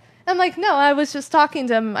friend? I'm like, no, I was just talking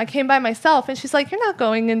to him. I came by myself. And she's like, you're not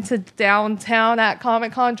going into downtown at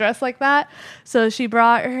Comic-Con dressed like that. So she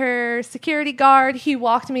brought her security guard. He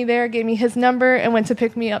walked me there, gave me his number, and went to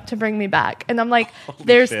pick me up to bring me back. And I'm like,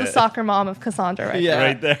 there's the soccer mom of Cassandra right there.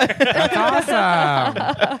 Right there. That's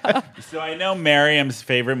awesome. So I know Miriam's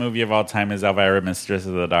favorite movie of all time is Elvira, Mistress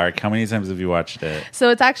of the Dark. How many times have you watched it? So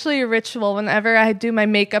it's actually a ritual. Whenever I do my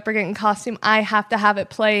makeup or get in costume, I have to have it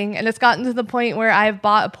playing. And it's gotten to the point where I've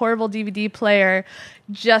bought a portable DVD player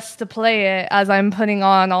just to play it as I'm putting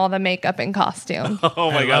on all the makeup and costume.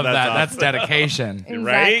 Oh my God, that's dedication.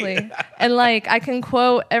 Exactly. Right? And like I can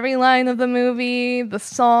quote every line of the movie, the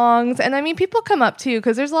songs. And I mean, people come up too,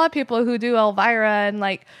 because there's a lot of people who do Elvira and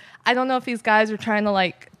like, I don't know if these guys are trying to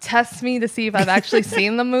like test me to see if I've actually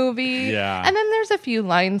seen the movie. Yeah. And then there's a few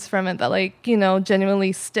lines from it that like, you know,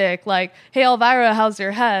 genuinely stick. Like, hey, Elvira, how's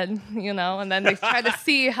your head? You know, and then they try to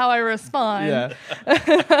see how I respond.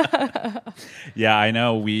 Yeah. Yeah, I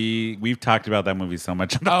know. We've talked about that movie so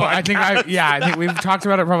much on the podcast. I think we've talked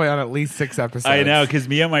about it probably on at least 6 episodes. I know, because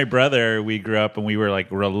me and my brother, we grew up and we were like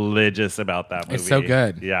religious about that movie. It's so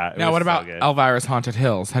good. Yeah. Now, what about Elvira's Haunted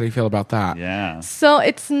Hills? How do you feel about that? Yeah. So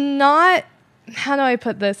it's not, how do I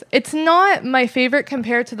put this? It's not my favorite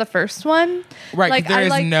compared to the first one. Right, like, there I is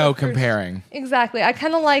like no the first- comparing. Exactly. I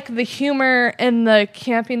kind of like the humor and the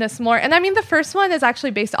campiness more. And I mean, the first one is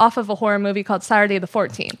actually based off of a horror movie called Saturday the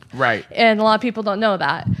 14th. Right. And a lot of people don't know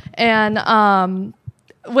that. And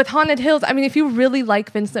with Haunted Hills, I mean, if you really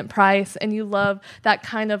like Vincent Price and you love that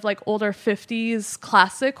kind of like older 50s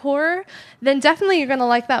classic horror, then definitely you're going to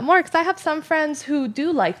like that more. Because I have some friends who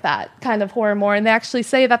do like that kind of horror more, and they actually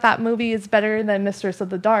say that that movie is better than Mistress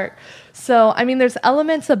of the Dark. So, I mean, there's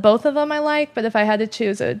elements of both of them I like, but if I had to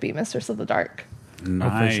choose, it would be Mistress of the Dark.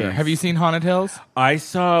 Nice. Oh, for sure. Have you seen Haunted Hills? I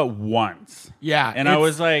saw it once. Yeah. And I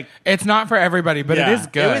was like... It's not for everybody, but yeah, it is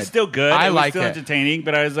good. It was still good. I it was like still it. entertaining,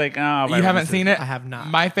 but I was like, oh... You haven't seen it? I have not.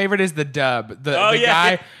 My favorite is the dub. The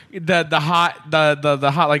yeah. guy,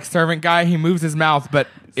 the hot like servant guy, he moves his mouth, but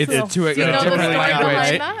it's to a Do you know the different story language.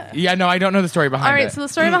 behind that? Yeah, no, I don't know the story behind it. All right, so the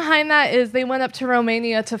story behind that is they went up to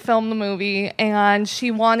Romania to film the movie, and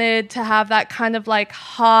she wanted to have that kind of like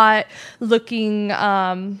hot looking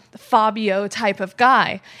Fabio type of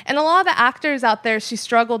guy. And a lot of the actors out there she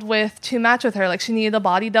struggled with to match with her. Like she needed a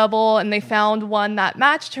body double, and they found one that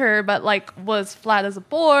matched her, but like was flat as a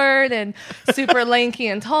board and super lanky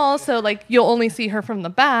and tall. So like you'll only see her from the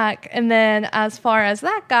back. And then as far as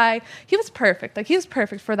that guy, he was perfect. Like he was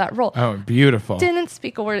perfect for that role. Oh, beautiful. Didn't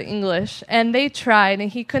speak a word of English, and they tried,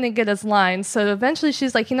 and he couldn't get his lines. So eventually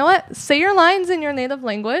she's like, you know what? Say your lines in your native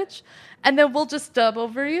language, and then we'll just dub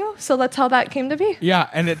over you. So that's how that came to be. Yeah,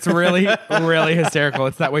 and it's really, really hysterical.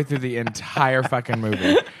 It's that way through the entire fucking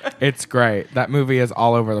movie. It's great. That movie is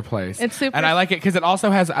all over the place. It's super. And I like it because it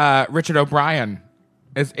also has Richard O'Brien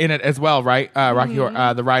is in it as well, right? Rocky,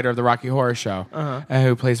 the writer of the Rocky Horror Show,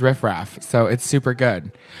 who plays Riff Raff. So it's super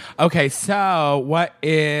good. Okay, so what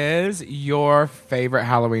is your favorite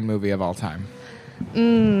Halloween movie of all time?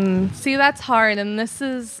 See, that's hard. And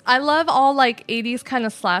I love all like 80s kind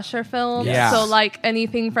of slasher films. Yes. So like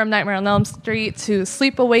anything from Nightmare on Elm Street to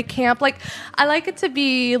Sleepaway Camp. Like I like it to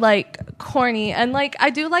be like corny, and like I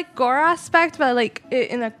do like gore aspect, but like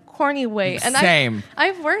in a corny way. And Same.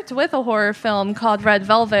 I've worked with a horror film called Red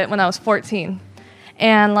Velvet when I was 14.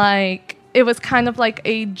 And like it was kind of like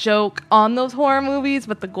a joke on those horror movies,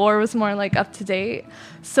 but the gore was more like up to date.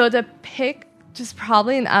 So to pick just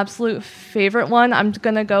probably an absolute favorite one, I'm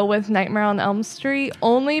gonna go with Nightmare on Elm Street,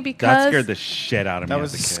 only because That scared the shit out of me. That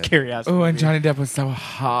was a as a kid. scary ass. Oh, and Johnny Depp was so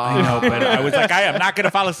hot. I know, but I was like, I am not going to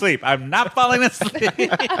fall asleep. I'm not falling asleep.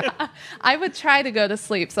 I would try to go to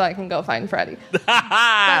sleep so I can go find Freddy.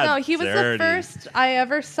 But no, he was Dirty. the first I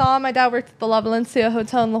ever saw. My dad worked at the La Valencia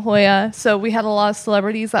Hotel in La Jolla, so we had a lot of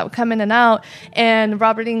celebrities that would come in and out, and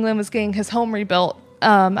Robert Englund was getting his home rebuilt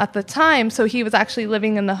at the time, so he was actually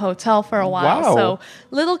living in the hotel for a while. Wow. So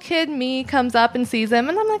little kid me comes up and sees him,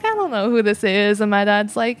 and I'm like, I don't know who this is. And my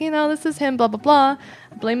dad's like, this is him, blah, blah, blah.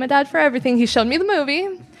 I blame my dad for everything. He showed me the movie.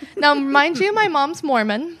 Now, mind you, my mom's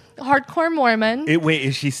Mormon, hardcore Mormon. Wait,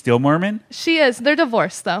 is she still Mormon? She is. They're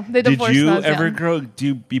divorced, though. They Did divorced you when I was ever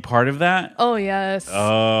young. be part of that? Oh, yes.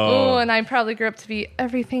 Oh. And I probably grew up to be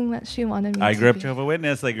everything that she wanted me I to grew up be. Jehovah's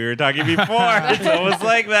Witness, like we were talking before. It's almost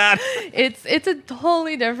like that. It's a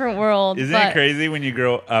totally different world. Isn't but- it crazy when you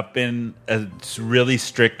grow up in a really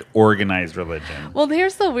strict, organized religion? Well,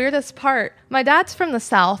 here's the weirdest part. My dad's from the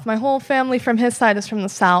South. My whole family from his side is from the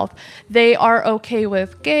South. They are okay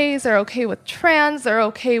with gays. They're okay with trans. They're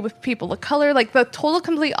okay with people of color. Like the total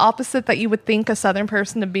complete opposite that you would think a Southern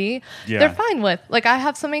person to be. Yeah. They're fine with. Like I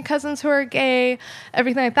have so many cousins who are gay,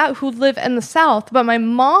 everything like that, who live in the South. But my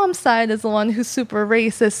mom's side is the one who's super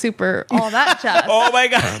racist, super all that jazz. Oh my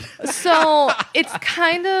God. So it's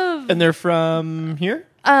kind of... And they're from here?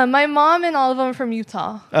 my mom and all of them are from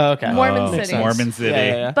Utah. Oh, okay. Mormon Makes City. sense. Mormon City.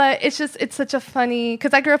 Yeah. But it's such a funny,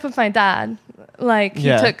 because I grew up with my dad. Like, he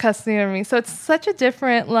Yeah. took custody of me. So it's such a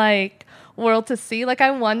different, like, world to see. Like,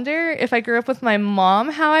 I wonder if I grew up with my mom,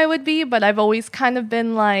 how I would be. But I've always kind of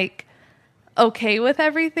been, like, okay with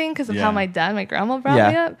everything because of how my dad and my grandma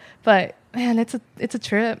brought me up. But, man, it's a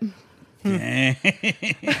trip. I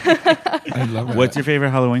love it. What's your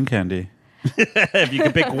favorite Halloween candy? If you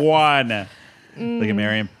could pick one. Look at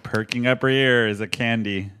Marion perking up her ears. A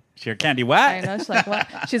candy. Your candy what? I know. She's like, what?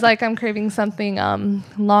 She's like, I'm craving something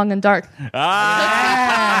long and dark. Tootsie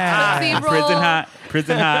Roll.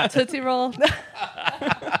 Prison hot. Tootsie Roll.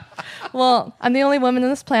 Well, I'm the only woman on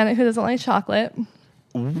this planet who doesn't like chocolate.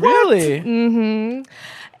 Really? Mm-hmm.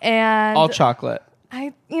 And all chocolate.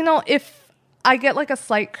 If I get like a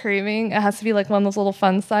slight craving, it has to be like one of those little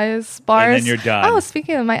fun size bars. And then you're done. Oh,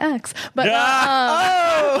 speaking of my ex, but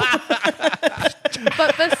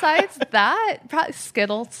but besides that, probably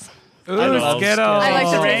Skittles. Ooh, Skittles. I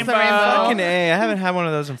like the Rainbow. Fucking A. I haven't had one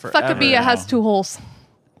of those in forever. Fuck a bee, it has 2 holes.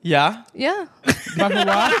 Yeah? Yeah.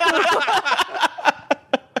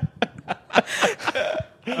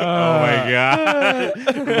 Oh my God.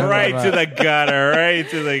 Right to the gutter. Right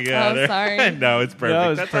to the gutter. Oh, sorry. No, it's perfect.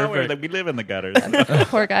 No, it's That's how perfect. we live in the gutters.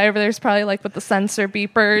 Poor guy over there's probably like with the sensor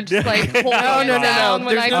beeper, just like holding it down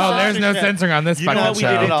when I call. There's no censoring on this You know fucking what we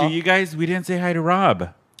show. didn't do, you guys? We didn't say hi to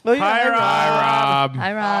Rob. Oh, yeah. Hi, Rob.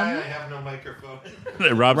 Hi, Rob. have no microphone.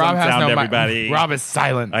 Rob's Rob on has sound, no everybody. Rob is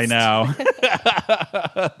silent. I know.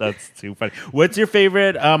 That's too funny. What's your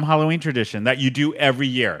favorite Halloween tradition that you do every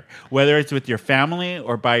year? Whether it's with your family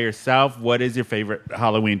or by yourself, what is your favorite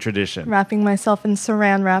Halloween tradition? Wrapping myself in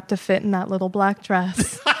saran wrap to fit in that little black dress.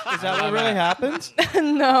 Is that what really happens?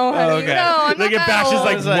 No, honey, Okay. no, I'm Look not at that Bash is old.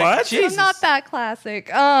 like, what? I'm not that classic.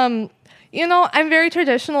 I'm very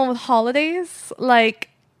traditional with holidays. Like,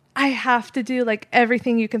 I have to do like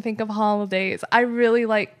everything you can think of holidays. I really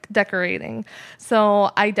like decorating.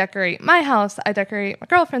 So I decorate my house. I decorate my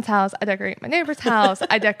girlfriend's house. I decorate my neighbor's house.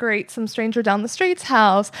 I decorate some stranger down the street's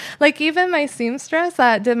house. Like even my seamstress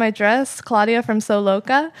that did my dress, Claudia from So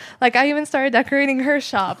Loca, like I even started decorating her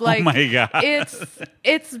shop. Like, oh my God.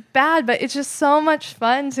 It's bad, but it's just so much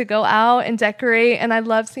fun to go out and decorate. And I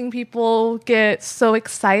love seeing people get so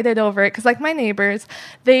excited over it. Because like my neighbors,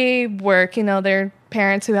 they work, they're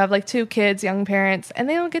parents who have like 2 kids, young parents, and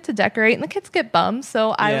they don't get to decorate, and the kids get bummed.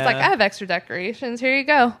 So I was like, I have extra decorations. Here you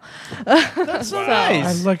go. That's so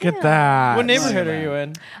nice. Look at that. What neighborhood are you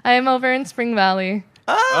in? I am over in Spring Valley.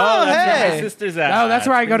 Oh, that's where my hey. sister's at. Oh, that's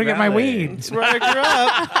where I go to Spring get my Valley. weed. That's where I grew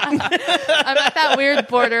up. I'm at that weird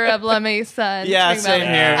border of La Mesa and Yeah, Spring same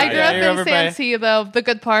Valley. here. I grew Yeah, up you're over in by- Santee, though, the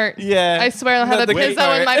good part. Yeah. I swear I had No, a the good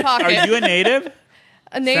pizzo in part. my pocket. Are you a native?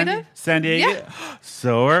 A native? San Diego? Yeah.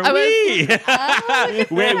 So are we.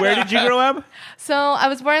 Wait, where did you grow up? So I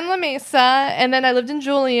was born in La Mesa, and then I lived in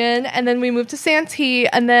Julian, and then we moved to Santee,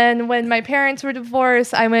 and then when my parents were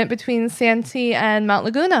divorced, I went between Santee and Mount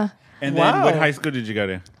Laguna. And then what high school did you go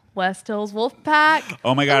to? West Hills Wolfpack.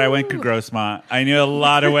 Oh my God, I went to Grossmont. I knew a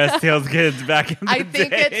lot of West Hills kids back in the day. I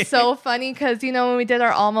think it's so funny because, you know, when we did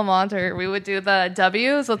our alma mater, we would do the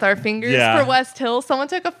W's with our fingers for West Hills. Someone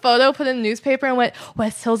took a photo, put it in the newspaper, and went,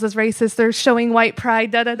 West Hills is racist. They're showing white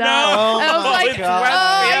pride, da-da-da. No, and I was like,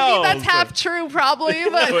 I think that's half true probably,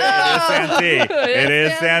 but It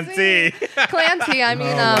is Santee. Clanty, I mean.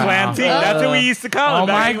 Clanty. That's what we used to call it. Oh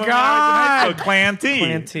my God. Clanty.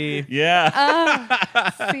 Clanty. Yeah.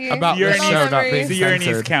 See, About little this show not memories. being So you're an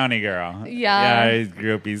censored. East County girl. Yeah. I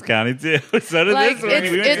grew up East County too. So did Like, this one. We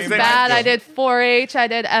went to it's the same bad. high I did 4-H. I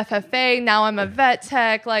did FFA. Now I'm a vet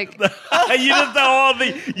tech. Like, school. You did the whole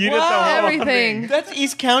thing. You did the whole everything. That's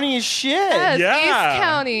East County as shit. Yes, Yeah. East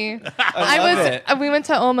County. I love it. We went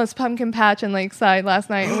to Oma's Pumpkin Patch in Lakeside last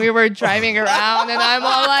night, and we were driving around, and I'm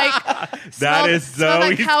all like, That is so smell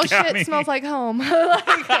like East cow County. shit smells like home.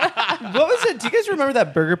 What was it? Do you guys remember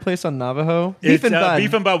that burger place on Navajo? It's,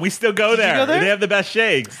 Beef and Bun. We still go there. go there? They have the best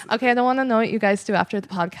shakes. Okay, I don't want to know what you guys do after the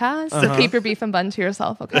podcast, so keep your beef and bun to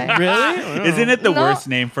yourself, okay? Really? Isn't it the No. worst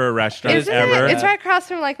name for a restaurant Isn't ever? it? It's right across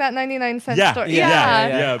from like that 99-cent Yeah, store.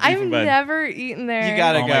 yeah, beef I've and bun. never eaten there. You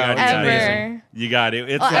gotta Oh my go. God, it's ever. amazing. You got it.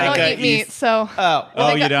 It's Well, like I don't a eat meat, East. so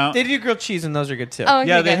Oh, you don't? They do grilled cheese, and those are good too. oh,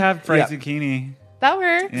 Yeah, okay, they good. have fried Yeah. zucchini. that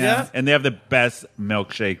works. Yeah. And they have the best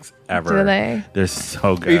milkshakes ever. Do they? They're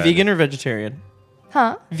so good. Are you vegan or vegetarian?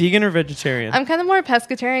 Huh? Vegan or vegetarian? I'm kind of more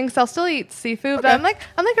pescatarian because I'll still eat seafood, but I'm like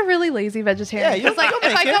a really lazy vegetarian. Yeah, you'll- 'Cause, like you'll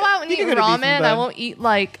if I make go it. out and You eat can go to Beef and ramen, I Bun. won't eat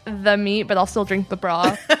like the meat, but I'll still drink the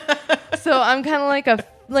broth. So I'm kind of like a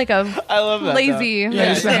I love that. lazy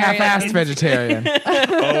Yeah, just a vegetarian. half-assed vegetarian.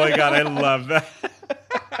 Oh my God, I love that.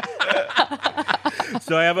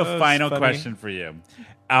 So I have a final funny. question for you.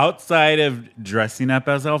 Outside of dressing up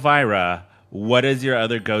as Elvira, what is your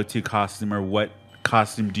other go-to costume, or what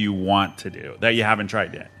costume do you want to do that you haven't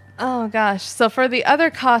tried yet? Oh gosh. So for the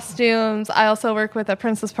other costumes, I also work with a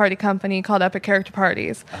princess party company called Epic Character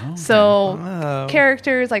Parties. So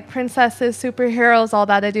characters like princesses, superheroes, all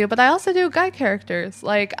that I do. But I also do guy characters.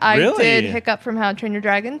 Like I Really? did Hiccup from How to Train Your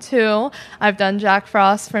Dragon 2. I've done Jack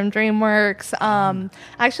Frost from DreamWorks. I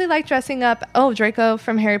actually like dressing up. Oh, Draco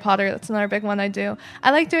from Harry Potter. That's another big one I do.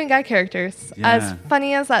 I like doing guy characters. Yeah. As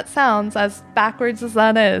funny as that sounds, as backwards as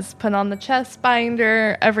that is, put on the chest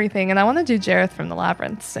binder, everything. And I want to do Jareth from the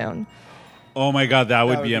Labyrinth soon. Oh my God, that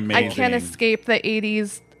would be amazing. I can't escape the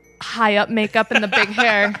 80s high up makeup and the big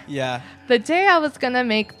hair. Yeah. The day I was going to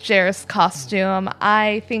make Jareth's costume,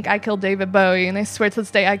 I think I killed David Bowie. And I swear to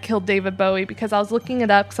this day I killed David Bowie because I was looking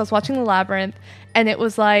it up because I was watching The Labyrinth. And it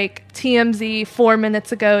was like TMZ 4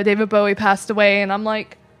 minutes ago, David Bowie passed away. And I'm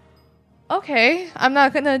like, okay, I'm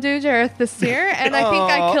not going to do Jareth this year. And I think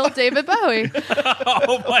I killed David Bowie.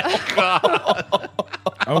 Oh my God.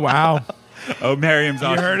 Oh, wow. Oh, Miriam's You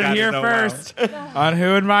awesome. heard it Got here so first on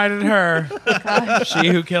Who Invited Her. She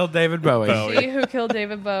Who Killed David Bowie. She who killed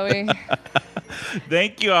David Bowie.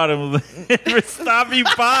 Thank you, Autumn, for stopping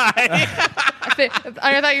by. I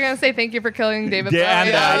thought you were going to say thank you for killing David Bowie. And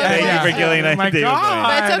thank you for killing Oh my David God. Bowie.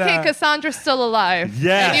 But it's okay, Cassandra's still alive.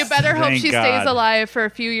 Yes, And you better hope thank she God. stays alive for a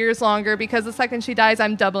few years longer because the second she dies,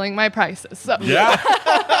 I'm doubling my prices. So. Yeah.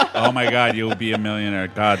 Oh my God, you'll be a millionaire.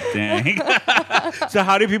 God dang. So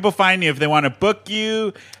how do people find you if they want to book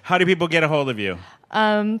you? How do people get a hold of you?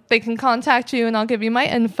 They can contact you and I'll give you my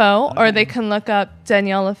info, or they can look up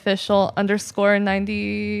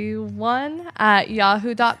DanielleOfficial_91 at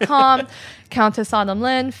yahoo.com. Countess Autumn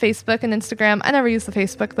Lynn, Facebook and Instagram. I never use the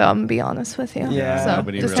Facebook though, I'm going to be honest with you. Yeah. So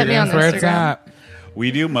Nobody just really hit me on That's where it's Instagram. at. We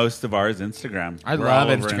do most of ours Instagram. I We're love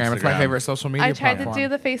all over Instagram. It's my favorite social media I tried platform. to do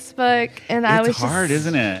the Facebook and I was It's hard, just,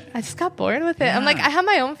 isn't it? I just got bored with it. I'm like, I have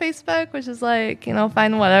my own Facebook, which is like, you know,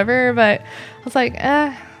 fine, whatever. But I was like,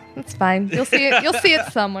 it's fine. You'll see it. You'll see it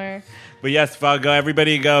somewhere. But yes, Fago,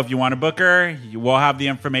 everybody go. If you want to book her, we'll have the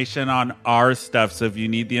information on our stuff. So if you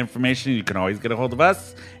need the information, you can always get a hold of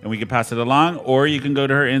us and we can pass it along. Or you can go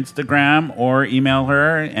to her Instagram or email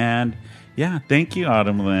her. And yeah, thank you,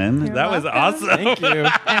 Autumn Lynn. You're that was welcome. awesome. Thank you.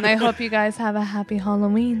 And I hope you guys have a happy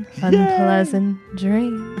Halloween. Unpleasant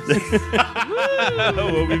dreams.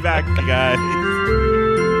 We'll be back, you guys.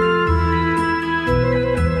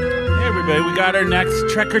 Hey, everybody, we got our next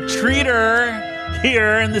trick-or-treater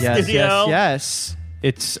here in the Yes, studio. yes, yes.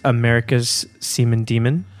 It's America's Semen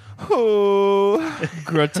Demon.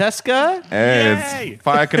 Grotesca. Hey, it's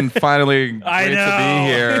fucking finally great to be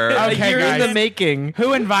here. Okay, You're guys. in the making.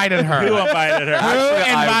 Who invited her? Who invited her?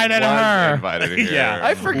 her? Invited here. Yeah.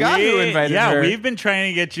 I forgot who invited her. Yeah, we've been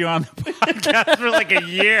trying to get you on the podcast for like a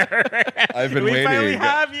year. I've been we waiting. finally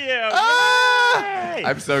have you. Yay!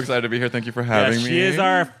 I'm so excited to be here. Thank you for having me. She is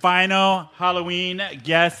our final Halloween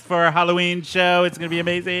guest for our Halloween show. It's going to be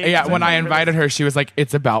amazing. Yeah, when I invited her, she was like,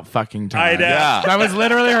 "It's about fucking time." I know. Yeah. That was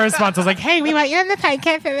literally her response. I was like, "Hey, we want you on the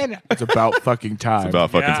podcast." It's about fucking time. It's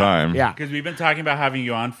about fucking time. Yeah. Because we've been talking about having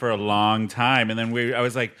you on for a long time. And then I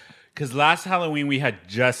was like, because last Halloween we had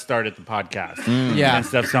just started the podcast. Yeah. And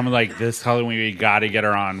stuff. So I'm like, this Halloween we got to get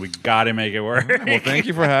her on. We got to make it work. Well, thank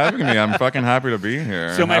you for having me. I'm fucking happy to be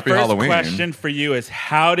here. So my Happy first Halloween. question for you is,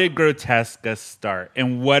 how did Grotesca start?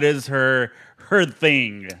 And what is her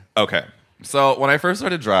thing? Okay. So when I first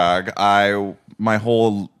started drag, my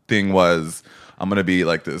whole thing was I'm gonna be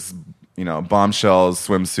like this, bombshells,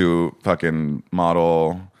 swimsuit, fucking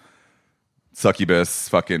model, succubus,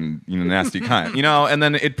 fucking nasty kind, And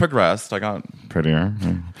then it progressed. I got prettier,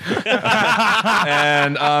 and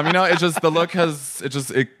it's just the look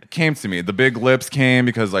it came to me. The big lips came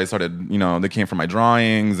because I started, they came from my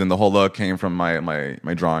drawings, and the whole look came from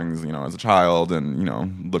my drawings, as a child,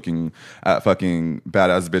 and looking at fucking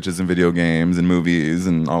badass bitches in video games and movies,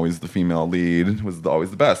 and always the female lead was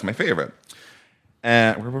always the best, my favorite.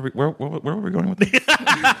 And where were we going with this?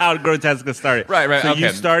 How Grotesca started. Right. So okay. you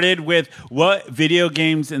started with what video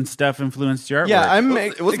games and stuff influenced your artwork? Yeah, I'm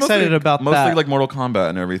It was excited about mostly that. like Mortal Kombat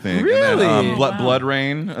and everything. Really? And then, Blood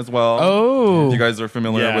Rain as well. Oh. You guys are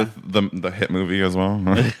familiar Yeah. with the hit movie as well?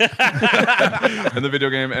 And the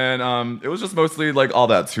video game. And it was just mostly like all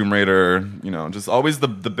that Tomb Raider, just always the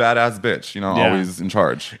badass bitch, always in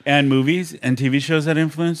charge. And movies and TV shows that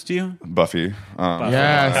influenced you? Buffy.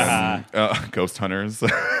 Yes. Ghost Hunters.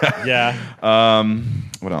 Yeah.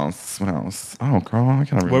 What else? Oh, girl, I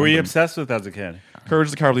can't remember. What were you obsessed with as a kid?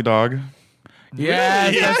 Courage the Cowardly Dog.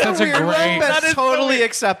 Yes, that's such a Weird, great. That's totally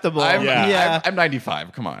acceptable. I'm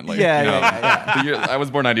 95. Come on. Yeah. The year, I was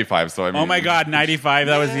born 95, so I mean. Oh my God, 95.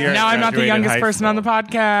 That was the year. Now I I'm not the graduated youngest high person on the school.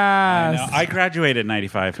 podcast. I graduated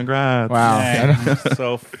 95. Congrats. Wow. Dang, I'm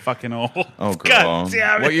so fucking old. Oh, girl. God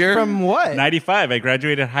damn it. What year? From what? 95. I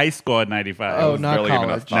graduated high school at 95. Oh, not Barely even a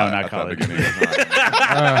college. thought No, not at the college. beginning of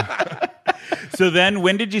time. So then,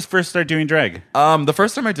 when did you first start doing drag? The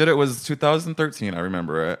first time I did it was 2013. I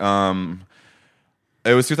remember it.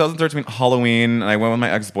 It was 2013 Halloween, and I went with my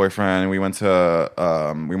ex-boyfriend, and we went to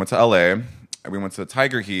LA. We went to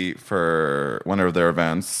Tiger Heat for one of their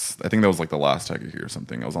events. I think that was like the last Tiger Heat or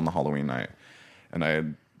something. It was on the Halloween night, and I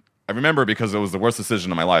remember because it was the worst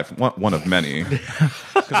decision of my life, one of many.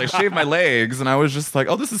 Because I shaved my legs, and I was just like,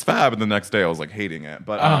 "Oh, this is fab." And the next day, I was like hating it.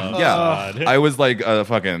 But God. I was like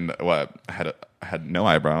fucking what? I had no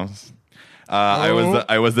eyebrows.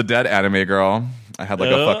 I was the dead anime girl. I had like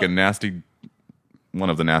a fucking nasty. One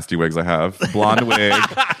of the nasty wigs I have. Blonde wig.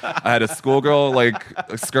 I had a schoolgirl like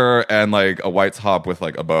skirt and like a white top with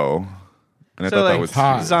like a bow. And I So thought like that was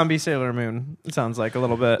hot. cute. Zombie Sailor Moon. It sounds like a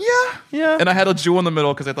little bit. Yeah. And I had a jewel in the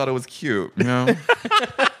middle because I thought it was cute.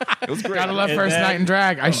 It was great. Gotta love And first then- night in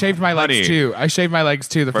drag. I shaved my legs Honey. too. I shaved my legs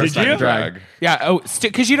too. The first First night night in in drag. drag. Yeah. Oh,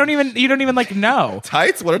 because you don't even like know.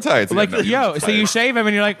 Tights? What are tights? Like Yeah, no, yo, so you tights. shave him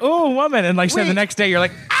and you're like, oh, woman, and like so the Wait. next day you're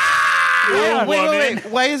like, Wait.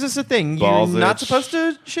 Why is this a thing? You're Balls not itch. supposed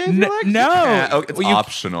to shave your legs? no. It's Well, you-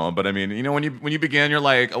 optional, but I mean, when you begin, you're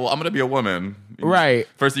like, well, I'm gonna be a woman. Right.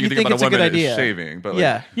 First thing you You think think about it's a a woman good idea. is shaving. But like,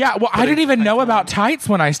 Yeah. Yeah. Well, I didn't even know about tights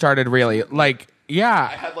when I started. Really, like, I yeah.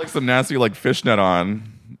 had like some nasty like fishnet on.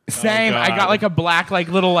 Same. I God. got like a black, like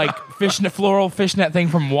little, like fishnet, floral fishnet thing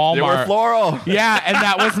from Walmart. They were floral. Yeah, and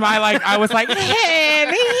that was my like. I was like,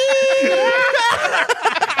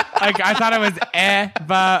 like I thought it was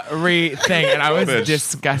everything, and I was Bitch.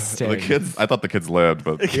 disgusted. The kids. I thought the kids lived,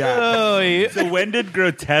 but So when did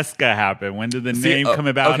Grotesca happen? When did the name come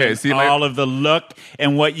about? okay, and see, my- all of the look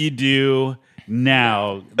and what you do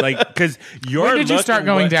now, like because your When did you look start and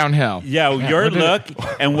going what- downhill? Yeah, your when did look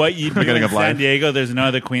and what you do Beginning in of life. San Diego. There's no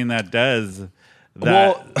other queen that does that.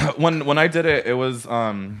 Well, when I did it, it was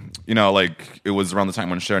like it was around the time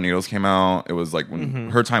when Sharon Needles came out. It was like when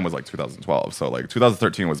her time was like 2012. So like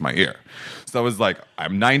 2013 was my year. So I was like,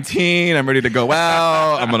 I'm 19. I'm ready to go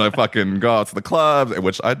out. I'm gonna fucking go out to the clubs,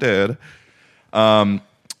 which I did.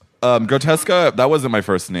 Grotesca, that wasn't my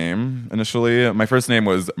first name initially. My first name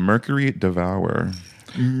was Mercury Devour.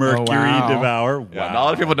 Mercury Oh, wow. Devour. Wow. Yeah, not a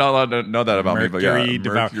lot of people don't know that about me, but yeah, Mercury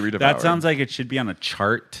Devour. Mercury Devour. That sounds like it should be on a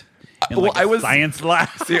chart in like a science lab.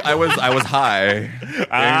 See, I was high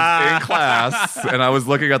in class, and I was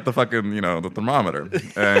looking at the fucking the thermometer,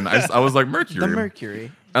 and I was like mercury. The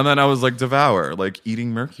mercury. And then I was like devour, like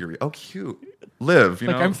eating mercury. Oh, cute. Live,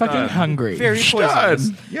 Like I'm fucking hungry. Very poisonous.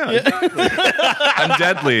 Yeah, exactly. I'm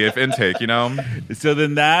deadly if intake, So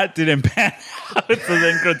then that didn't pan out. So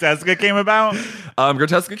then Grotesca came about.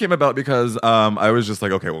 Grotesca came about because I was just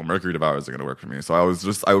like, okay, well, mercury devour isn't going to work for me. So I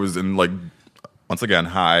was in like, once again,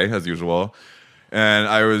 high as usual. And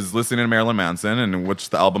I was listening to Marilyn Manson, and which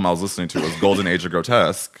the album I was listening to was Golden Age of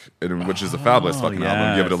Grotesque, which is a fabulous fucking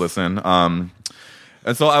album. Give it a listen.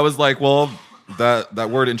 And so I was like, well, that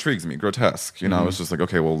word intrigues me, grotesque. I was just like,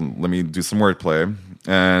 okay, well, let me do some wordplay.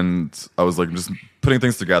 And I was like, just putting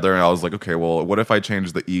things together, and I was like, okay, well, what if I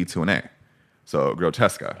change the E to an A? So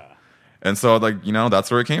Grotesca. And so that's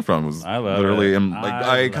where it came from. It was I love literally, it.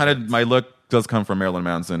 my look does come from Marilyn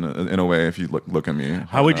Manson in a way. If you look at me,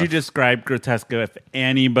 how would you describe Grotesca if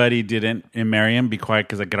anybody didn't? And Mariam, be quiet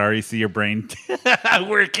because I could already see your brain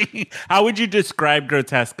working. How would you describe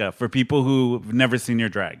Grotesca for people who've never seen your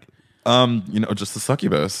drag? Just a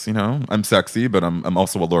succubus. I'm sexy, but I'm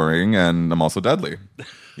also alluring, and I'm also deadly.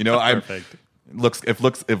 I'm Perfect.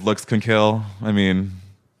 If looks can kill. I mean,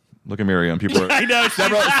 look at Miriam. People are, I know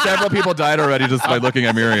several people died already just by looking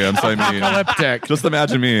at Miriam. So I mean, Apocalyptic. just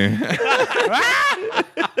imagine me.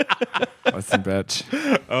 Listen,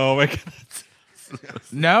 bitch. Oh my god.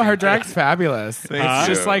 No, her drag's fabulous. It's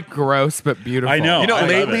you. just like gross but beautiful. I know.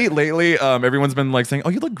 Lately, everyone's been like saying, "Oh,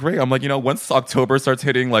 you look great." I'm like, once October starts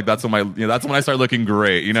hitting, like that's when I start looking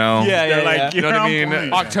great. They're like, you know what I mean?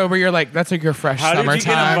 point. October, you're like, that's like your fresh How did summertime. you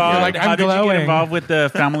get involved? You're like, How I'm did you glowing. get involved with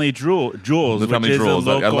the Family Jewels? The Family which is Jewels. a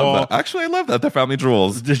local, I love that. Actually, I love that. The Family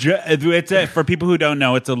Jewels. It's for people who don't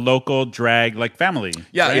know, it's a local drag like family.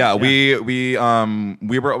 Yeah, right? yeah.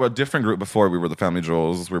 We were a different group before. We were the Family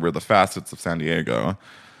Jewels. We were the Facets of San Diego.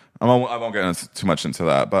 I won't get too much into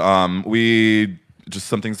that, but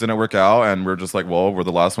some things didn't work out, and we're just like, well, we're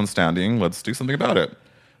the last one standing. Let's do something about it.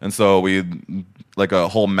 And so we, like a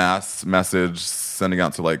whole mass message sending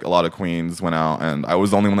out to like a lot of queens went out, and I was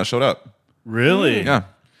the only one that showed up. Really? Yeah.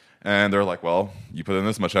 And they're like, well, you put in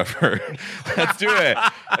this much effort. Let's do it.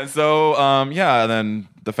 And so, and then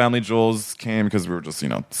the Family Jewels came because we were just,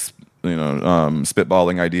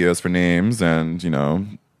 spitballing ideas for names.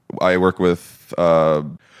 And, I work with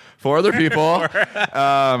 4 other people,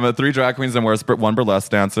 3 drag queens and one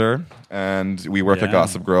burlesque dancer. And we work at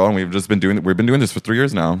Gossip Girl, and we've been doing this for 3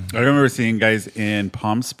 years now. I remember seeing guys in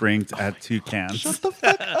Palm Springs at Toucans. Shut the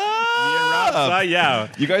fuck up. Yeah.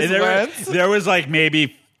 You guys went? There was like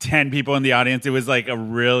maybe 10 people in the audience. It was like a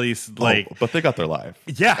really but they got their life.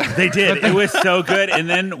 Yeah, they did. It was so good. And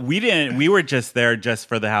then we were just there just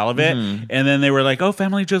for the hell of it. Mm-hmm. And then they were like, "Oh,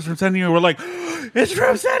 Family Jewels from San Diego." We're like, "It's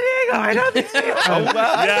from San Diego. I know these people." Oh,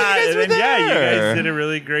 wow. You guys did a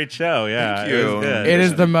really great show. Yeah, Thank you. It was good. It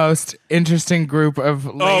is the most interesting group of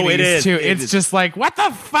ladies, it is. too. It It's is. just like, what the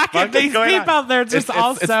fuck are these people? They're just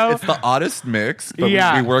It's the oddest mix, but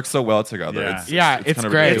we work so well together. Yeah. It's kind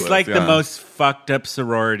of great. ridiculous, It's like the most fucked up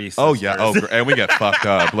sorority sisters. Oh, yeah. Oh, and we get fucked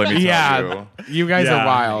up, let me tell you. You guys are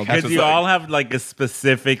wild. Because you all have like a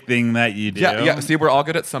specific thing that you do. Yeah. See, we're all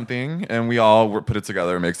good at something, and we all put it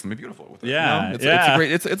together and make something beautiful with it. Yeah,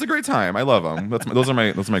 It's a great time. I love them. Those are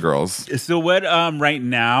my girls. So what right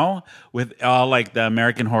now with all like the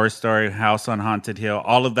American Horror Story, House on Haunted Hill,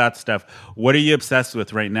 all of that stuff, what are you obsessed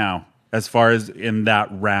with right now as far as in that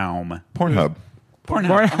realm? Pornhub.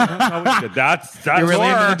 That's You're really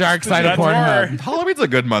into the dark side of Pornhub. Halloween's a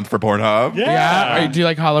good month for Pornhub. Yeah. Do you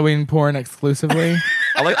like Halloween porn exclusively?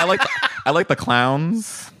 I like the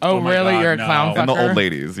clowns. Oh, my really? God, You're a no. clown fucker? And the old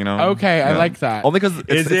ladies, Okay, I like that. Only because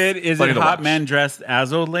Is it funny to hot watch. men dressed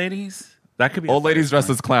as old ladies? That could be Old ladies dressed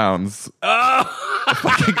as clowns. Oh,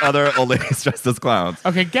 fucking other old ladies dressed as clowns.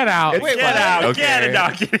 Okay, get out. Wait, Get out! Okay. Get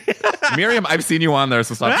it, Miriam, I've seen you on there,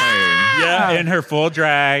 so stop playing. Yeah, in her full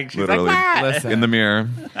drag. She's Literally, like, Listen. in the mirror.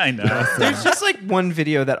 I know. There's just like one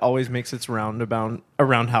video that always makes its round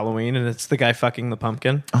around Halloween, and it's the guy fucking the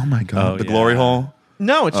pumpkin. Oh my god, Oh, the yeah. glory hole.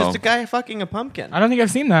 No, it's Oh. just a guy fucking a pumpkin. I don't think I've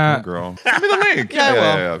seen that. Girl, send me the link. Yeah, I will.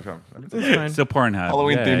 Yeah. It's fine. So Pornhub.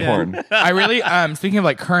 Halloween Yeah, themed yeah. porn. I really, speaking of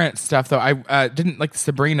like current stuff though, I didn't like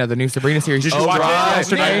Sabrina, the new Sabrina series. Did you Oh, watch right. it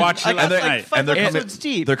yesterday? I watched it I got last like night. 5 And they're episodes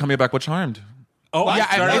deep. They're coming back with Charmed. Oh, I Yeah,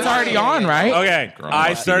 started it's already on, right? Okay, Girl, I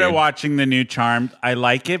watch started TV. watching the new Charmed. I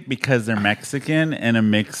like it because they're Mexican and a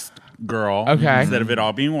mixed girl. Okay. Instead of it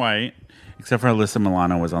all being white. Except for Alyssa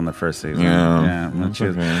Milano was on the first season. Yeah. when she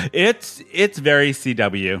was- okay. It's very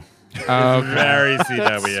CW. Very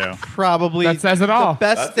CW. Probably That says it all. the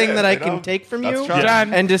best That's thing it, that I you know? can take from That's you trust.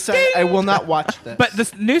 Done. and decide I will not watch this. But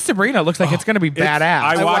this new Sabrina looks like it's going to be badass.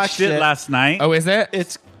 I watched watched it it. last night. Oh, is it?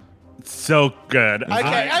 it's So good. okay.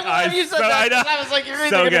 I'm glad you said that. 'Cause I was like, you're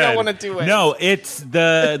So either gonna good. want to do it. No, it's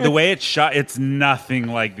the way it's shot. It's nothing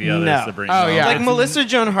like the other No. Sabrina. Oh, yeah. Like It's- Melissa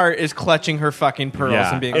Joan Hart is clutching her fucking pearls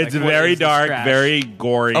Yeah, and being it's like, what very is this dark, trash? very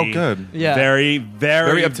gory. Oh, good. Yeah. Very,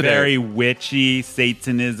 very, up to date. very witchy,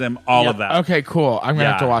 Satanism, all of that. Okay, cool. I'm going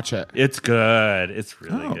to have to watch it. It's good. It's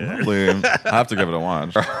really Oh, good. lovely. I have to give it a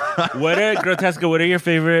watch. What are Grotesca? What are your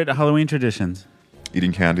favorite Halloween traditions?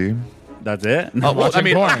 Eating candy. That's it. Oh, well, I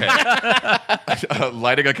mean, porn.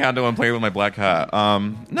 lighting a candle and playing with my black cat.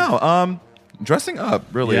 Dressing up,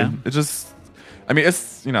 really. Yeah. It just, I mean,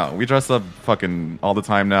 it's, we dress up fucking all the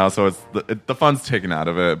time now, so it's the fun's taken out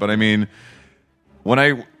of it. But I mean, when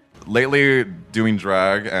I lately doing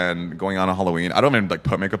drag and going on a Halloween, I don't even like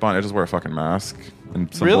put makeup on. I just wear a fucking mask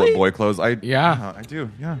and some Really? boy clothes. Yeah. I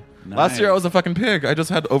do. Yeah. Last year I was a fucking pig. I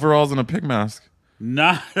just had overalls and a pig mask.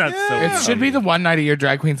 Nah, that's so. It should be the one night a year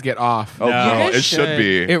drag queens get off. Oh No. no, You it guys should should.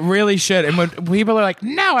 be. It really should. And when people are like,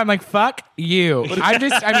 "No," I'm like, "Fuck you."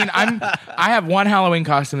 I have one Halloween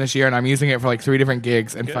costume this year, and I'm using it for like 3 different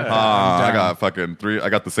gigs. And fuck, I I'm done. got fucking 3. I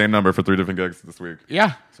got the same number for 3 different gigs this week.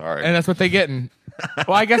 Yeah. Sorry. And that's what they getting.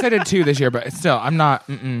 Well, I guess I did 2 this year, but still, I'm not.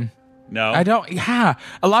 No, I don't. Yeah,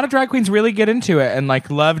 a lot of drag queens really get into it and like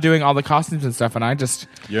love doing all the costumes and stuff, and I just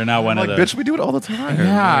You're not one Like, of those. bitch, we do it all the time.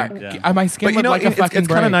 yeah. Yeah. My skin But looked like a fucking it's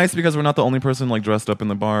kind break. of nice because we're not the only person like dressed up in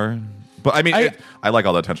the bar. But I mean, I- I like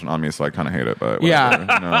all the attention on me, so I kind of hate it. But Yeah.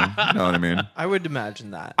 whatever. You know what I mean. I would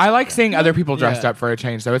imagine that. I like seeing other people dressed Yeah. up for a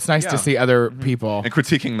change, though. It's nice Yeah. to see other people. And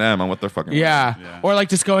critiquing them on what they're fucking. Yeah. Or like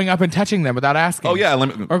just going up and touching them without asking. Oh yeah.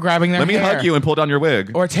 Let me, Or grabbing their Let me hair. hug you and pull down your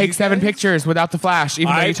wig. Or take 7 pictures without the flash,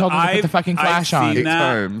 even though you told them to put the fucking flash on. Seen that,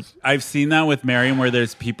 times. I've seen that with Mariam, where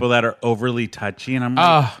there's people that are overly touchy, and I'm like,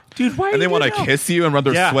 Ugh. dude, why? and they want to kiss you and rub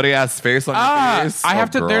their Yeah. sweaty ass face on your face. I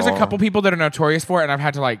have Oh, to. There's a girl. couple people that are notorious for it, and I've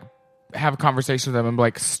had to like have a conversation with them and be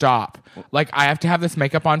like, stop. Like, I have to have this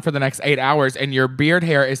makeup on for the next 8 hours, and your beard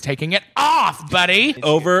hair is taking it off, buddy.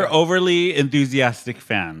 overly enthusiastic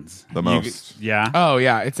fans. The most. Yeah. Oh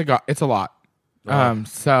yeah, it's a lot.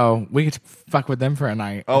 So we get to fuck with them for a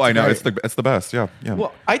night. Oh, I know. great. It's the best. Yeah. Yeah.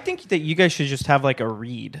 Well, I think that you guys should just have like a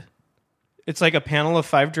read. It's like a panel of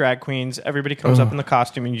 5 drag queens. Everybody comes up in the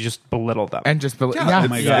costume and you just belittle them. And just believe. yeah. Yeah. It's,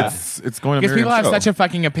 my God. it's going to Because people have show. such a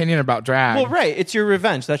fucking opinion about drag. well, right. It's your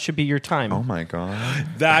revenge. That should be your time. Oh my god.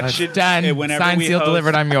 That should Done. Whenever Signed, we sealed, host-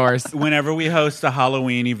 delivered. I'm yours. Whenever we host a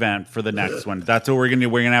Halloween event for the next one, that's what we're gonna do.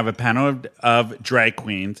 We're gonna have a panel of drag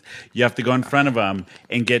queens. You have to go in front of them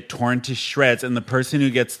and get torn to shreds, and the person who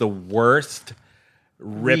gets the worst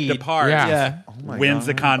ripped Read. apart Yeah. wins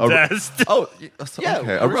the contest. Oh, Yeah,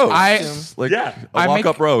 okay. A we're roast. supposed Yeah. A I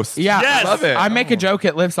walk-up roast. Yeah, Yes. I love it. I make a joke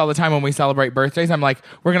at Lips all the time when we celebrate birthdays. I'm like,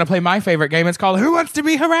 we're gonna play my favorite game. It's called Who Wants to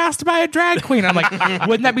Be Harassed by a Drag Queen? I'm like,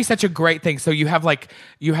 wouldn't that be such a great thing? So you have like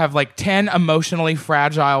 10 emotionally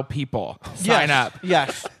fragile people sign Yes. up.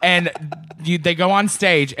 Yes. And they go on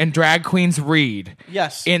stage and drag queens read.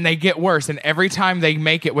 Yes. And they get worse. And every time they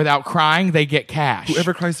make it without crying, they get cash.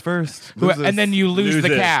 Whoever cries first. And then you lose the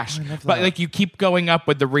Loses. cash. But like you keep going up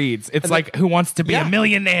with the reads. It's like Who Wants to Be Yeah. a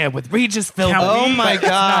Millionaire with Regis Philbin. Oh my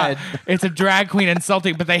God. It's a drag queen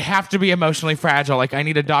insulting, but they have to be emotionally fragile. Like I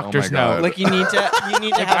need a doctor's Oh my God. note. Like you need to.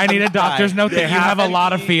 Have I need a them doctor's cry. note that They you have a have lot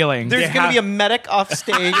to of be- feelings. There's They going to be a have- medic off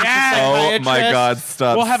stage. Yes. Oh my god,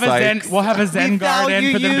 stop. We'll have a Psych. Zen We garden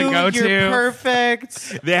value for them to you. go You're to.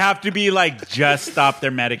 perfect. They have to be like just stop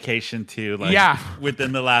their medication too. Like, Yeah.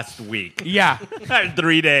 within the last week. Yeah,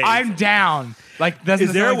 3 days. I'm down. Like, doesn't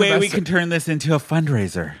Is there a sound like the way we best- can turn this into a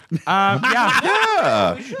fundraiser?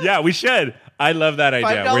 Yeah. Yeah, we should. I love that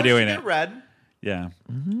idea. $5 We're doing to it. get red. Yeah.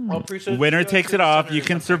 Well, pre-show- Winner takes it off. You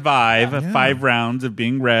can survive Yeah. 5 rounds of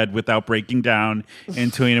being red without breaking down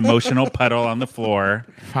into an emotional puddle on the floor.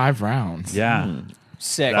 5 rounds. Yeah.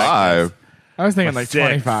 6. 5. I was thinking like 6.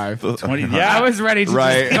 25. 20. Yeah. I was ready to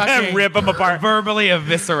Right. just fucking Rip them apart. verbally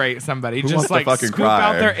eviscerate somebody. wants Just to like fucking scoop cry?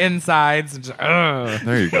 out their insides and just,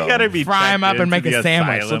 There you go. You gotta be fry them up checked and make into a the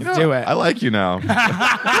sandwich. asylum. Let's do it. I like you now.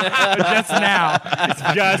 Just now.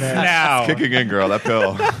 Just now. Kicking in, girl. That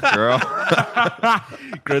pill. Girl.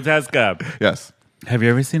 Grotesca. Yes. Have you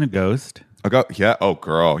ever seen a ghost? Yeah. Oh,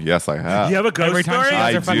 girl. Yes, I have. You have a ghost Every time story? she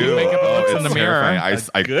has her fucking makeup and looks in the it's mirror. terrifying.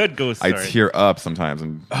 I Good ghost I story. tear up sometimes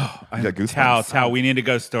and I get goosebumps. Tao, we need a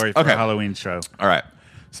ghost story for Okay. a Halloween show. All right.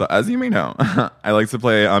 So as you may know, I like to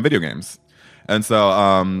play video games, and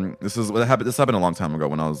so this happened a long time ago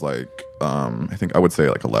when I was like I think I would say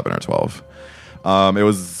like 11 or 12. It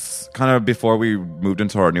was kind of before we moved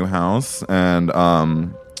into our new house, and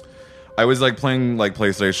I was like playing like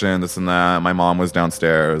PlayStation, this and that. My mom was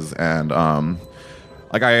downstairs, and I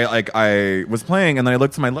was playing, and then I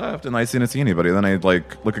looked to my left, and I didn't see anybody. Then I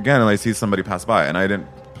like look again, and I see somebody pass by, and I didn't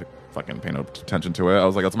fucking pay no attention to it. I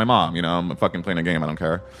was like, that's my mom, you know. I'm fucking playing a game. I don't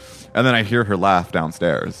care. And then I hear her laugh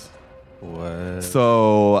downstairs. What?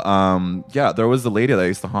 So, there was a lady that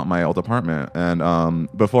used to haunt my old apartment, and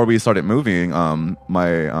before we started moving,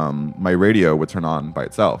 my radio would turn on by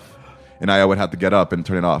itself, and I would have to get up and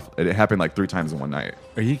turn it off. It happened like 3 times in one night.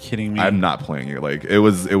 Are you kidding me? I'm not playing you. Like it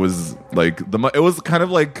was like it was kind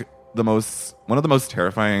of like one of the most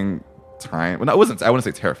terrifying time. Well, no, it wasn't. I wouldn't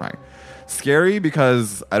say terrifying, scary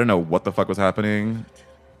because I don't know what the fuck was happening.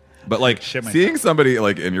 But like seeing somebody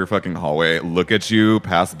like in your fucking hallway look at you,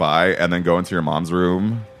 pass by, and then go into your mom's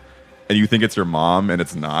room, and you think it's your mom and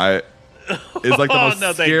it's not, is like the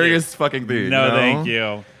most scariest fucking thing. No, you know? thank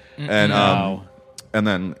you. And and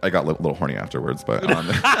then I got a little horny afterwards, but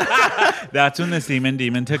that's when the semen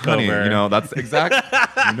demon took honey, over. you know, that's exact.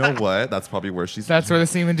 You know what? That's probably where she's. That's where the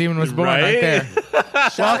semen demon was born, right there.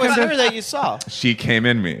 That was her that you saw. She came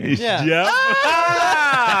in me. Yeah. Yep.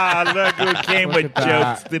 Look who came with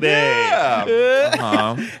jokes today.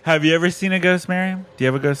 Yeah. Have you ever seen a ghost, Miriam? Do you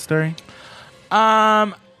have a ghost story?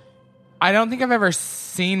 I don't think I've ever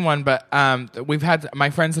seen one, but we've had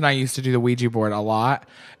my friends and I used to do the Ouija board a lot,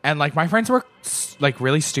 and like my friends were like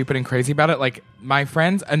really stupid and crazy about it. Like my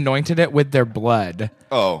friends anointed it with their blood.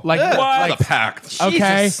 Oh, like what? Like, a pact.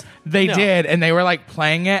 Okay, Jesus. they did, and they were like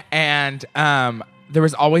playing it, and there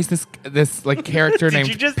was always this like character Did named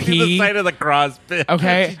you just P. see the side of the cross?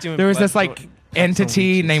 Okay, doing there was blood this like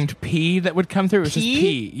entity named P that would come through. It was just P?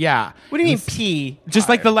 P. Yeah. What do you mean P? Just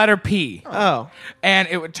like the letter P. Oh. And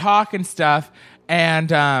it would talk and stuff.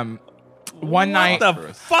 And one night, the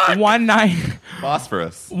fuck? One night,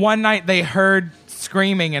 Phosphorus. one night they heard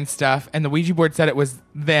screaming and stuff, and the Ouija board said it was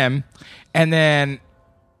them, and then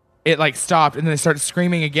it like stopped, and then they started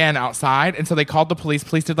screaming again outside, and so they called the police.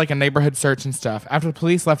 Police did like a neighborhood search and stuff. After the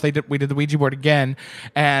police left, we did the Ouija board again,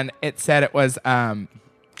 and it said it was a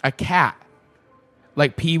cat.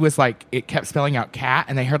 Like P was like, it kept spelling out cat,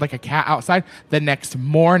 and they heard like a cat outside. The next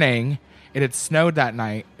morning, it had snowed that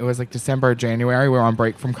night. It was like December or January. We were on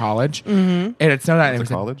break from college. Mm-hmm. It had snowed that night. Went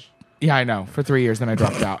to college? Yeah, I know. For 3 years, then I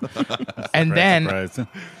dropped out. And then the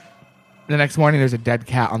next morning, there's a dead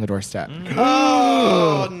cat on the doorstep.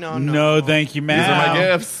 Oh, no. No, thank you, man. These are my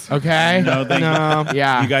gifts. Okay? No, thank you.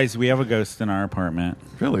 Yeah. You guys, we have a ghost in our apartment.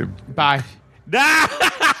 Really? Bye.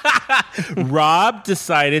 Rob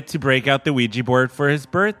decided to break out the Ouija board for his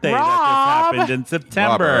birthday. That Rob! just happened in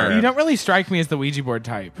September. Robert. You don't really strike me as the Ouija board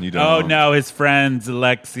type. You don't. Oh no, his friends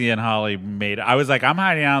Lexi and Holly made it. I was like, I'm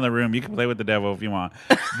hiding out in the room. You can play with the devil if you want.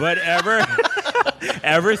 But ever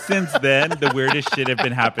since then, the weirdest shit have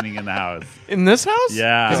been happening in the house. In this house?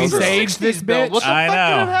 Yeah. Have you Those are saged this bitch? What the I fuck know.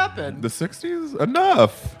 could have happened? The 60s?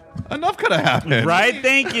 Enough. Enough could have happened. Right?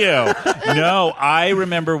 Thank you. No, I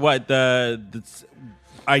remember what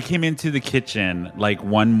I came into the kitchen like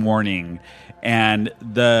one morning, and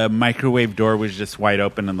the microwave door was just wide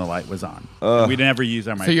open and the light was on. We never use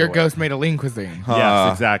our So microwave. your ghost made a lean cuisine.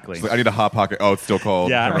 Yes, exactly. It's like, I need a hot pocket. Oh, it's still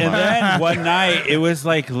cold. Yeah, Never and mind. then one night it was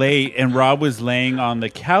like late, and Rob was laying on the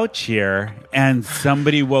couch here, and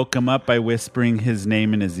somebody woke him up by whispering his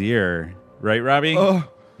name in his ear. Right, Robbie? Oh.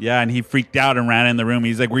 Yeah, and he freaked out and ran in the room.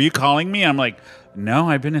 He's like, "Were you calling me?" I'm like, "No,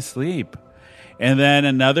 I've been asleep." And then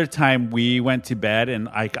another time we went to bed, and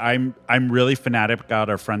I'm really fanatic about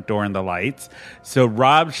our front door and the lights. So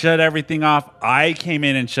Rob shut everything off. I came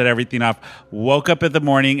in and shut everything off. Woke up in the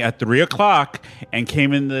morning at 3:00 and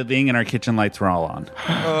came in the thing, and our kitchen lights were all on.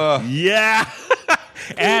 Yeah.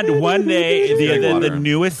 And one day, the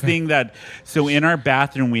newest thing that, so in our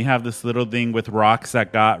bathroom, we have this little thing with rocks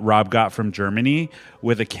that Rob got from Germany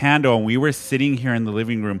with a candle. And we were sitting here in the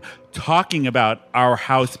living room talking about our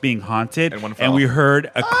house being haunted. And we heard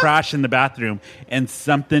a crash in the bathroom, and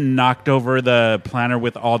something knocked over the planter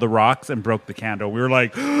with all the rocks and broke the candle. We were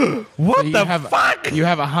like, what So the fuck? You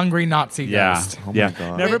have a hungry Nazi ghost. Oh my Yeah.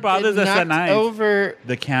 God. Never bothers us at night. Over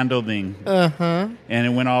The candle thing. Uh-huh. And it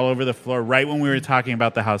went all over the floor right when we were talking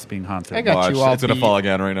about the house being haunted. I got Watch, you all it's going to beat. fall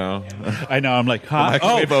again right now. I know. I'm like, huh? The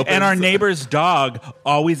microwave opens. And our neighbor's dog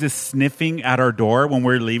always is sniffing at our door when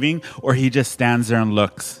we're leaving, or he just stands there and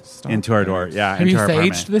looks into our door. Yeah, Have into you our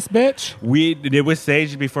saged apartment. this bitch? It was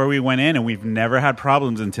saged before we went in, and we've never had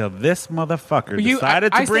problems until this motherfucker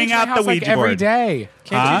decided to bring sage my out the house, Ouija like, every board. day.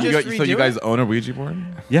 Can't you just So you redo guys it? own a Ouija board?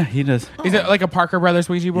 Yeah, he does. Is it like a Parker Brothers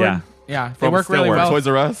Ouija board? Yeah. Yeah. They From work really Stillwater. well. Toys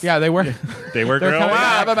R Us? Yeah, they work. They work They're real coming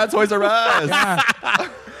well. Yeah, I'm at Toys R Us. Yeah.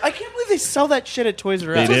 I can't believe they sell that shit at Toys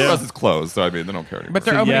R They Us? do. Toys R Us is closed, so I mean they don't care anymore. But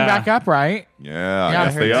they're opening back up, right? Yeah, I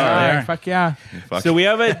guess they All are. right, fuck yeah. Fuck. So we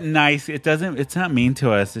have a nice. It's not mean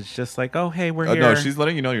to us. It's just like, oh hey, we're here. No, she's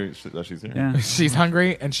letting you know that she's here. Yeah. She's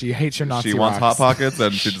hungry and she hates your Nazi She wants rocks. Hot Pockets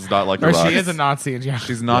and she does not like Or your rocks. she is a Nazi. And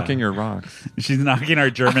She's knocking your rocks. She's knocking our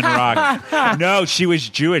German rocks. No, she was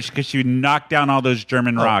Jewish because she knocked down all those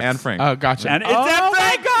German rocks. Anne Frank. Oh, gotcha. And it's Anne Frank. Oh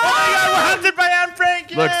my God, we're hunted by Anne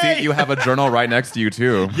Frank. Look, Yay! see, you have a journal right next to you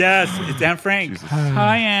too. Yes, it's Anne Frank.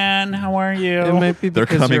 Hi, Anne. How are you? It might be They're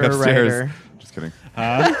because coming you're upstairs. a writer. Just kidding.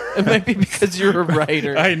 It might be because you're a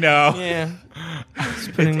writer. I know. Yeah.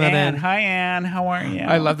 Just putting It's that Anne. in. Hi, Anne. How are you?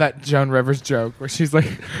 I love that Joan Rivers joke where she was like,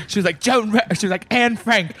 Anne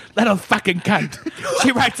Frank, little fucking cunt.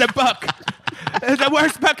 She writes a book. It's the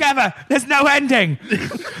worst book ever. There's no ending.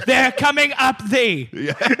 They're coming up the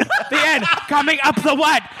end. Coming up the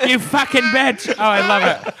what? You fucking bitch. Oh, I love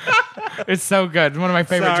it. It's so good. One of my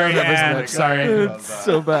favorite Sorry, Joan Rivers Anne. books. Sorry. It's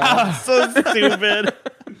so bad. so stupid.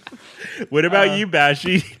 What about you,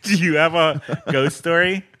 Bashy? Do you have a ghost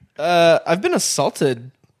story? I've been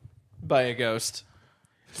assaulted by a ghost.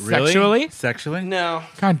 Really? Sexually? No.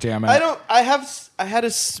 God damn it. I had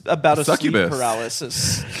a bout of sleep Succubus.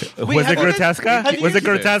 paralysis. Was it Grotesca? Was it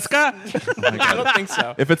Grotesca? I don't think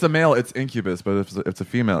so. If it's a male, it's incubus, but if it's a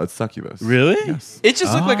female, it's succubus. Really? Yes. It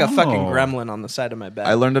just looked like a fucking Oh. gremlin on the side of my bed.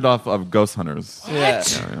 I learned it off of Ghost Hunters. Yeah.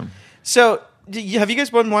 Yeah. So, have you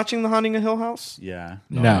guys been watching The Haunting of Hill House? Yeah.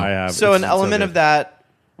 No. I have. So, It's an element good. of that,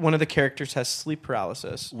 one of the characters has sleep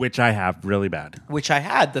paralysis, Which I have really bad. which I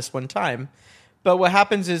had this one time. But what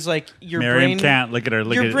happens is like your Miriam brain can't look at her.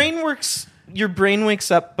 Look your at brain works. Your brain wakes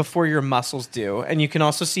up before your muscles do, and you can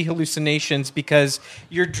also see hallucinations because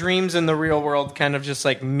your dreams and the real world kind of just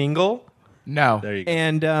like mingle. No. There you go.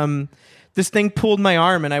 And this thing pulled my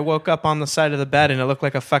arm, and I woke up on the side of the bed, and it looked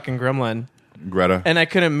like a fucking gremlin, Greta. and I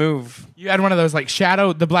couldn't move. You had one of those like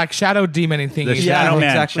the black shadow demon thing. The Shadow Man.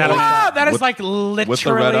 exactly Shadow like Man. Oh, that is With- like literally. With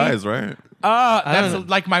the red eyes, right? Oh, that's don't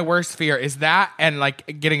know. like my worst fear is that and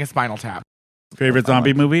like getting a spinal tap. Favorite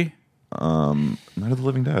zombie movie? Night of the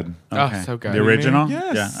Living Dead. Oh, so good. The original?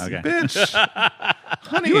 Yes. Yeah. Okay. Bitch.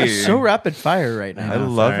 Honey. You are so rapid fire right now. I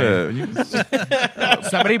love sorry. it.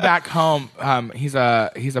 Somebody back home, he's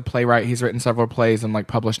a playwright. He's written several plays and like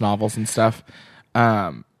published novels and stuff.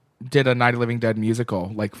 Did a Night of the Living Dead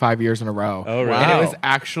musical like 5 years in a row. Oh, really? And it Wow. was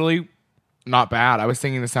actually not bad. I was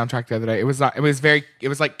singing the soundtrack the other day. It was like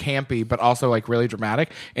campy, but also like really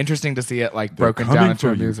dramatic. Interesting to see it like broken down coming into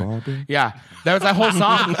a for you, music. Barbie. Yeah, there was a whole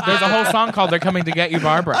song. There's a whole song called "They're Coming to Get You,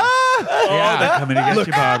 Barbara." Yeah. Coming to get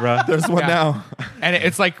you, Barbara. There's one Yeah. now. And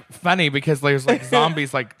it's like funny because there's like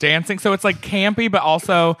zombies like dancing, so it's like campy, but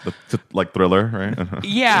also Like Thriller, right?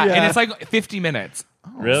 yeah, and it's like 50 minutes.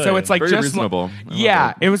 Really? So it's like Very just reasonable. I love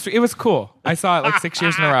Yeah, that. it was cool. I saw it like 6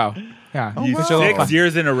 years in a row. Yeah, You- It's a little fun. 6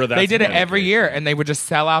 years in a row. That's They did it funny. every year, and they would just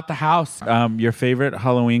sell out the house. Your favorite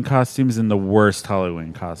Halloween costumes and the worst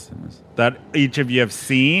Halloween costumes that each of you have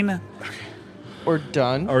seen Or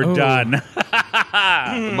done. or done.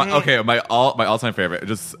 My all-time favorite.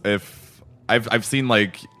 Just if I've seen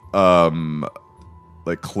like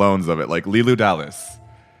clones of it, like Leeloo Dallas.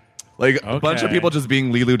 Like a bunch of Okay. people just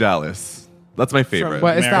being Leeloo Dallas. That's my favorite.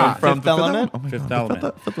 What is Mary- that? From Fifth Element? Oh my Fifth God.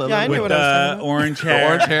 Element. Yeah, I knew With what I was talking the about. orange The hair,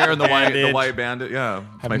 orange hair and the bandage. white bandit. Yeah,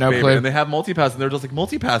 it's my no favorite. clue. And they have multipass, and they're just like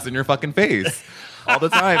multipass in your fucking face all the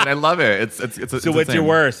time, and I love it. It's So what's your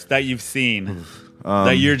worst that you've seen?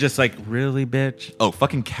 That you're just like, really, bitch? Oh,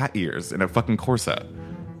 fucking cat ears in a fucking corset.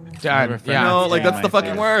 Done. Yeah. No, like Yeah, that's the my fucking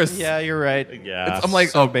favorite. worst. Yeah, you're right. Yeah. I'm like,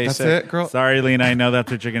 So oh, that's basic. it, girl. Sorry, Lena. I know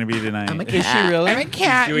that's what you're going to be tonight. Is she really? I'm a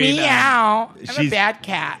cat. doing, Meow. I'm a she's- bad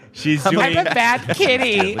cat. She's I'm doing. a bad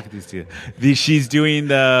kitty. Look at these two. She's doing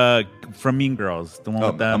the from Mean Girls, the one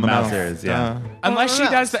with the I'm a mouse mouse. ears. Yeah. Unless she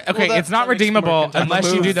does the, okay, Well, it's not that makes more redeemable content.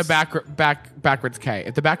 unless you do the Moves. backwards K.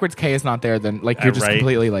 If the backwards K is not there, then like you're just Right.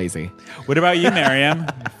 completely lazy. What about you, Miriam?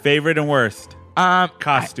 Favorite and worst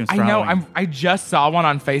costumes I for know. Halloween? I just saw one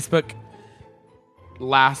on Facebook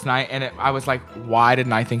last night, and I was like, why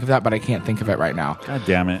didn't I think of that? But I can't think of it right now. God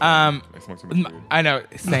damn it. I smoke too much weed. I know,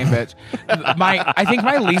 same bitch. I think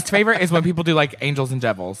my least favorite is when people do like angels and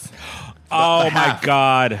devils. oh my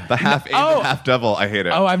God. The half angel, half devil. I hate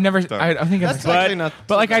it. Oh, I've never. I don't think That's I've. actually not.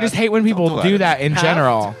 But like, I just hate when people do that in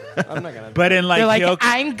general. I'm not gonna. But in like, They're like, Hill-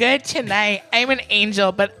 I'm good tonight. I'm an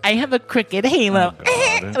angel, but I have a crooked halo.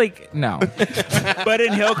 like, no. but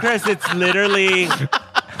in Hillcrest, it's literally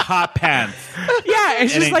hot pants. Yeah,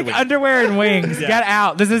 it's It just ain't like the wings. underwear and wings. Yeah. Get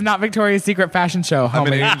out. This is not Victoria's Secret fashion show, I'm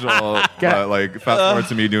an homie. angel, but like fast forward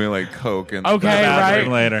to me doing like coke and Okay, right.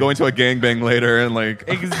 Later. going to a gangbang later and like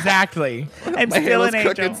Exactly. I'm my still hand an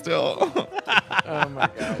was cooking angel. still.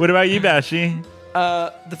 What about you, Bashi?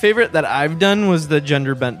 The favorite that I've done was the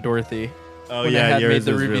gender bent Dorothy. Oh When I yeah, had yours made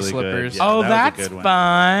the was ruby really slippers. Good. Yeah, Oh, that was a that's good one.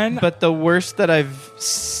 fun. But the worst that I've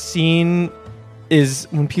seen is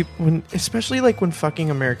when especially like when fucking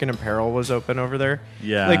American Apparel was open over there.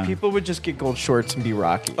 Yeah. Like people would just get gold shorts and be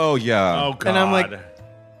Rocky. Oh yeah, Oh god. And I'm like,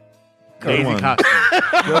 Daisy one. costume.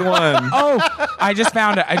 good one. Oh, I just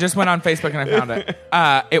found it. I just went on Facebook and I found it.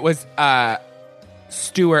 It was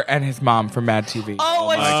Stewart and his mom from Mad TV. oh,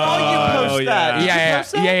 I saw you post yeah. that. Did you yeah.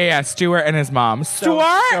 post that? Stewart and his mom. Stewart,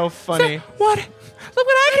 so funny. What? Look what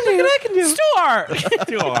I can do. Stewart,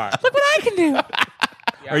 look what I can do.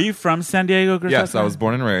 Are you from San Diego? Yes, I was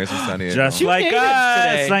born and raised in San Diego. Just Two like natives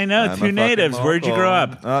us. today. I know. I'm a Two fucking natives. Where'd you grow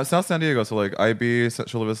local. up? South San Diego, so like IB,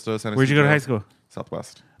 Chula Vista, San Where'd you go to Isidro. high school?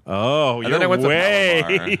 Southwest. Oh, And you're then I went way. to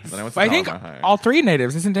Palomar. Then I went to But I think Palomar High. all three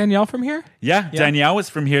natives. Isn't Danielle from here? Yeah, Danielle was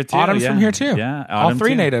from here too. Autumn's yeah. from here too. Yeah, all Autumn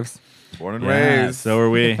three too. natives. Born and Yeah, raised. so are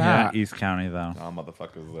we. Look at Yeah, that. East County though. Oh,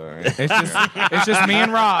 motherfuckers there. It's just me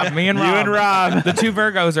and Rob. Me and You Rob. and Rob. The two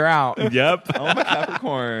Virgos are out. Yep. Oh, I'm a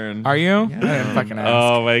Capricorn. Are you? I didn't fucking ask.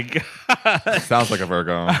 Oh my god. Sounds like a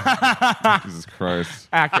Virgo. Jesus Christ.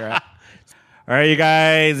 Accurate. All right, you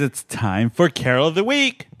guys, it's time for Carol of the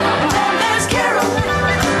Week. And then there's Carol.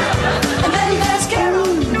 And then there's Carol.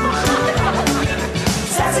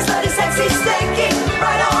 Sassy, slutty, sexy, stinky.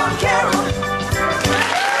 Right on, Carol.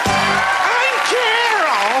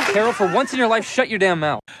 Carol, for once in your life, shut your damn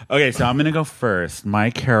mouth. Okay, so I'm going to go first. My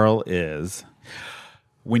Carol is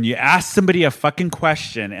when you ask somebody a fucking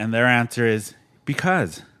question and their answer is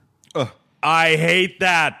because. I hate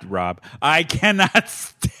that, Rob. I cannot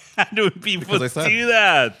stand when people Because I said. do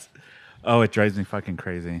that. Oh, it drives me fucking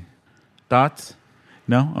crazy. Thoughts?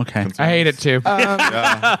 No? Okay. I hate it too.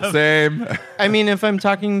 Same. I mean, if I'm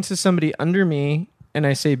talking to somebody under me and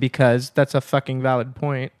I say because, that's a fucking valid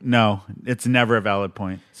point. No, it's never a valid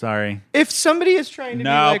point. Sorry. If somebody is trying to No.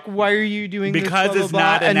 be like, why are you doing Because this, blah, blah, it's blah,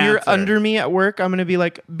 not an and you're answer. under me at work, I'm going to be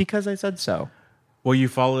like, because I said so. Well, you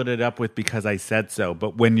followed it up with because I said so,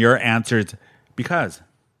 but when your answer is because,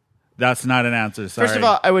 that's not an answer. Sorry. First of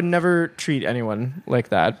all, I would never treat anyone like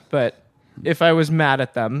that, but if I was mad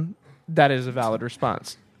at them, that is a valid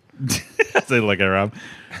response. Say, look at Rob.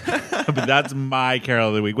 But that's my Carol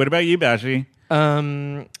of the Week. What about you, Bashi?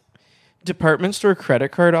 Department store credit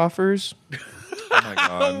card offers. Oh my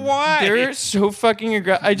God. Why? They're so fucking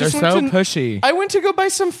aggressive. I They're just so went to, pushy. I went to go buy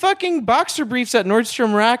some fucking boxer briefs at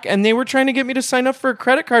Nordstrom Rack, and they were trying to get me to sign up for a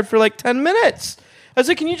credit card for like 10 minutes. I was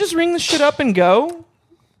like, can you just ring this shit up and go?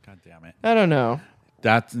 God damn it. I don't know.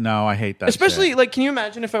 No, I hate that. Especially, shit. like, can you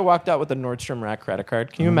imagine if I walked out with a Nordstrom Rack credit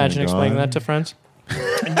card? Can you imagine explaining that to friends?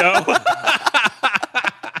 No.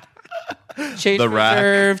 Chase The Rack.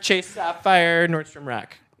 Reserve, Chase Sapphire, Nordstrom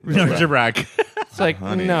Rack. Nordstrom Rack. It's like,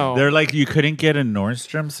 Honey. no. They're like, you couldn't get a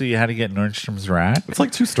Nordstrom, so you had to get Nordstrom's Rack? It's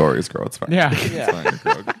like 2 stories, girl. It's fine. Yeah. It's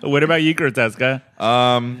fine. You're good. What about you, Groteska?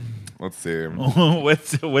 Let's see.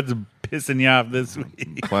 what's pissing you off this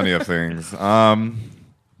week? Plenty of things.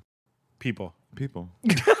 People. People.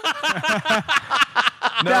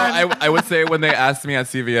 No, I would say when they asked me at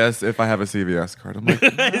CVS if I have a CVS card, I'm like,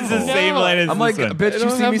 It's the same line as I'm this like, one. bitch, I you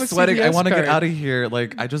don't see have me a sweating. I CVS want to get card. out of here.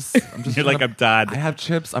 Like, I'm just You're like, I'm done. I have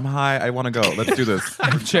chips. I'm high. I want to go. Let's do this.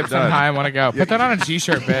 Chips on high. I want to go. Put that on a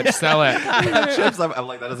T-shirt, bitch. Sell it. I have chips. I'm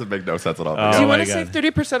like, that doesn't make no sense at all. Oh Do you my want to God.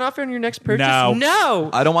 save 30% off on your next purchase? No.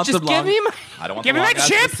 No. I don't want Just the give long. me my... I don't want Give the me my long-ass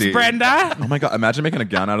chips, receipt. Brenda. Oh my God! Imagine making a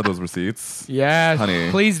gown out of those receipts. Yes,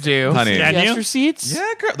 Honey. please do. Honey. Can Yes you? receipts?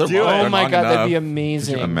 Yeah, girl. They're Do long. it. They're Oh my long God, that'd enough. be Could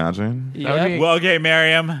amazing. you imagine? That would be- Well, okay,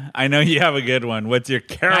 Miriam, I know you have a good one. What's your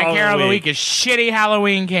Carol My Carol of the week? week is shitty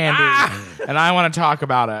Halloween candy, and I want to talk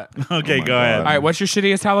about it. Okay, Oh my go ahead. All right, what's your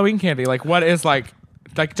shittiest Halloween candy? Like, what is like,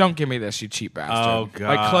 don't give me this, you cheap bastard. Oh,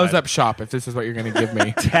 God. Like, close up shop if this is what you're gonna give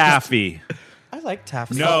me. Taffy. I like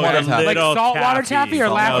taffy. No, Saltwater the taffy. little Like saltwater taffy or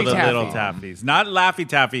No, Laffy the Taffy? little taffies. Not Laffy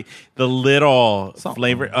Taffy. The little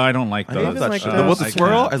flavor. Oh, I don't like I those. love that like shit. those. With the I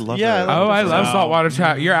swirl, can't. I love Yeah, it. I Oh, I love No. saltwater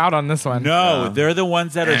taffy. You're out on this one. No, Yeah. they're the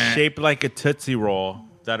ones that are shaped like a Tootsie Roll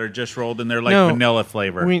that are just rolled and they're like No. vanilla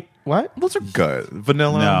flavor. What? Those are good.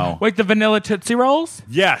 Vanilla. No. Wait, the vanilla Tootsie Rolls?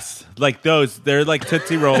 Yes, like those. They're like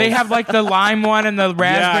Tootsie Rolls. They have like the lime one and the Yeah, I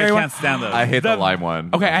raspberry one. can't stand those. I hate the The- lime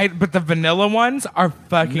one. Okay, but the vanilla ones are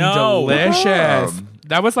fucking No. delicious.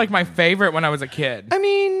 That was like my favorite when I was a kid. I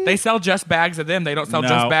mean, They sell just bags of them. They don't sell No.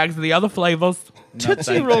 just bags of the other flavors.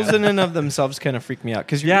 Tootsie Rolls in and of themselves kind of freak me out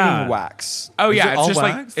because you're eating wax. Oh Is yeah, it it's all just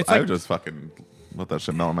wax? like it's I like would just fucking let that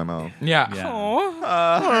shit melt in my mouth. yeah.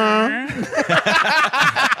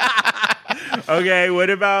 Okay, what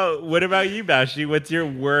about you, Bashi? What's your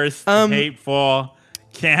worst hateful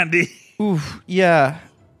candy? Oof, yeah.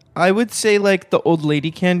 I would say like the old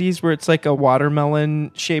lady candies where it's like a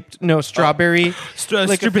watermelon shaped, like strawberry. a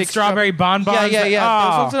stupid fake strawberry bonbons. Yeah.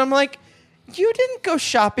 Oh. Those ones, and I'm like, you didn't go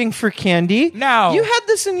shopping for candy. No. You had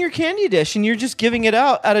this in your candy dish and you're just giving it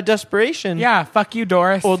out of desperation. Yeah, fuck you,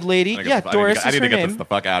 Doris. Old lady. I Yeah, Doris need is to her get name. this the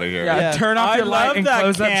fuck out of here. Yeah, Yeah. turn off I your light love and that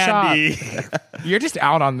close candy. up shop. You're just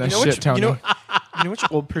out on this You know shit, which, Tony. you know which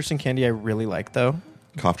old person candy I really like though?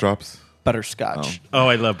 Cough drops. Butterscotch. Oh,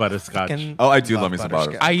 I love butterscotch. Fucking Oh, I do love me some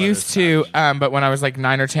butterscotch. butterscotch. I used to, but when I was like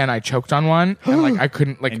 9 or 10, I choked on one, and like I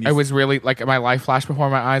couldn't, like And you I was really like my life flashed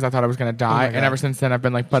before my eyes. I thought I was gonna die, and ever since then, I've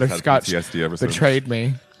been like butterscotch PTSD ever since. betrayed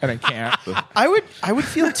me, and I can't. I would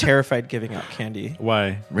feel terrified giving out candy.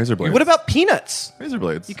 Why? Razor blades. What about peanuts? razor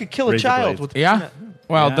blades? You could kill a Razor child blades. with Yeah. peanut.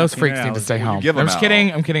 Well, Yeah, those peanut freaks need to allergy. stay home. give I'm 'em just out.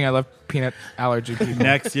 kidding. I'm kidding. I love peanut allergy people.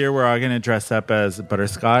 Next year, we're all going to dress up as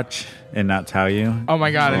butterscotch and not tell you. Oh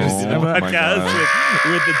my god! I just, Oh my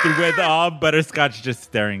Podcast with all butterscotch just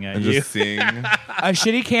staring at and you. just seeing. a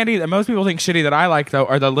shitty candy that most people think shitty that I like though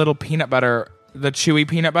are the little peanut butter, the chewy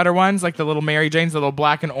peanut butter ones, like the little Mary Janes, the little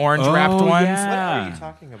black and orange wrapped ones. yeah. What are you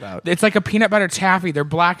talking about? It's like a peanut butter taffy. They're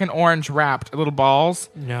black and orange wrapped little balls.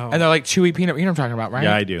 No. And they're like chewy peanut. You know what I'm talking about, right?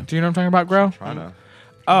 Yeah, I do. Do you know what I'm talking about, Gro? Trying to.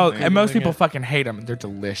 Oh, and most people fucking hate them. They're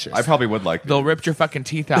delicious. I probably would like. They'll rip your fucking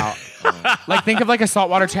teeth out. Like think of like a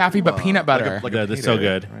saltwater taffy, but peanut butter. like Yeah, they're so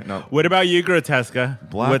payday, good. right? No. What about you, Grotesca?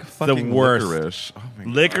 Black What's the fucking worst? licorice. Oh my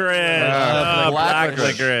God. Licorice. Black Black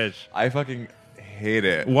licorice. licorice. I fucking hate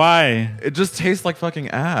it. Why? It just tastes like fucking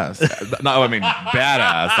ass. No, I mean bad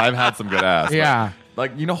ass. I've had some good ass. but, Yeah.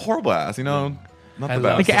 like horrible ass. Not the love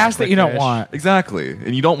best. like ass that you don't licorice. Uh, want. Exactly,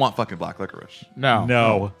 and you don't want fucking black licorice. No.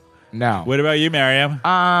 No. No. What about you, Miriam?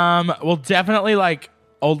 Well, definitely like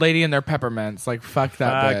old lady and their peppermints. Like fuck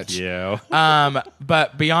that Fuck bitch. you.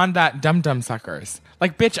 But beyond that, dum dum suckers.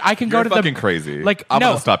 Like bitch, I can go You're to fucking the crazy. Like I'm no,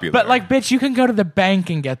 gonna stop you But there. like bitch, you can go to the bank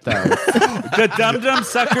and get those. The Dum Dum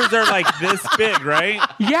suckers are like this big, right?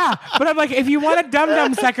 Yeah, but I'm like, if you want a dum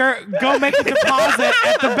dum sucker, go make a deposit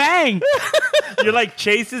at the bank. You're like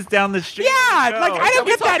chases down the street. Yeah, Go. like I don't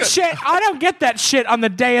get that shit. I don't get that shit on the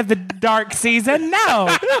day of the dark season. No,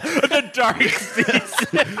 the dark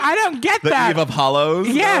season. I don't get The that. Eve of Hollows.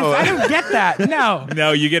 Yes, No. I don't get that. No.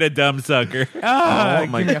 No, you get a dumb sucker. Oh,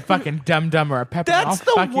 my give me a fucking dum dum or a pepper. That's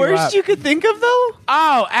the worst you could think of, though.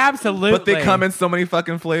 Oh, absolutely. But they come in so many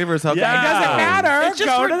fucking flavors. How It doesn't matter. It's just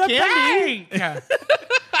Go for to the candy. bank.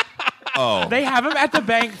 Oh, They have them at the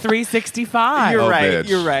bank 365. You're Oh, right. bitch.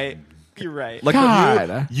 You're right. You're right. like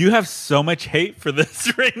God. You have so much hate for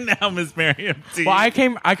this right now, Miss Miriam T. Well, I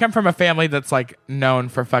come from a family that's like known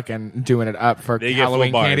for fucking doing it up for They get full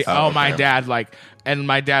Halloween bars. candy. Oh, Oh, my okay. dad and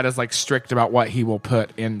my dad is like strict about what he will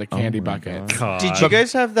put in the candy bucket. Did you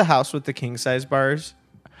guys have the house with the king size bars?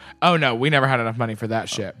 Oh no, we never had enough money for that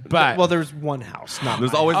shit. But Well, there's one house, not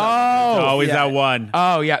There's mine. always always yeah. that one.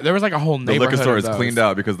 oh yeah, there was like a whole the neighborhood liquor store of is those. cleaned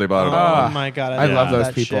out because they bought it Oh all. my god, I love those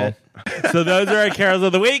that people. shit. So those are our carols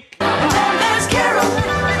of the week. And then there's Carol.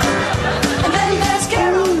 And then there's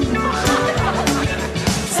Carol.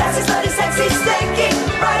 Sassy, slutty, sexy, stinky.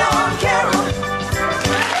 Right on,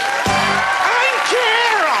 Carol. I'm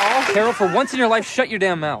Carol. Carol, for once in your life, shut your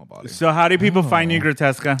damn mouth. So how do people find you,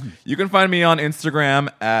 Grotesca? You can find me on Instagram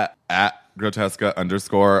at Grotesca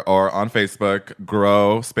 _ or on Facebook,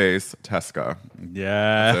 Grow Space Tesca.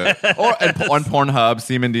 Yeah. Or on Pornhub,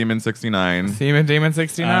 Semen Demon 69. Semen Demon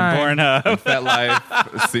 69. On Pornhub.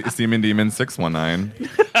 FetLife, Semen Demon 619.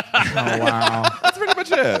 Oh wow. That's pretty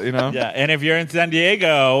much it, you know? Yeah, and if you're in San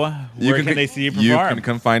Diego, where can they see you perform? You can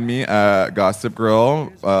come find me at Gossip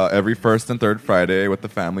Grill every first and third Friday with the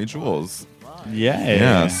family jewels. Yeah.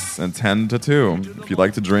 Yes, and 10 to 2. If you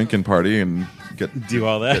like to drink and party and do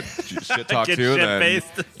all that, shit talk Get to,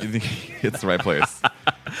 shit-faced. then it's the right place.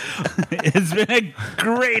 It's been a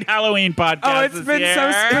great Halloween podcast. Oh, it's this been year. so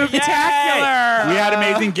spooktacular. Yay! We had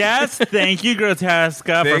amazing guests. Thank you,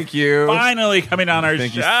 Grotesca. Thank for you. Finally coming on our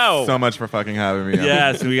Thank show. you so much for fucking having me.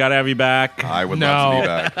 Yes, we got to have you back. I would love to be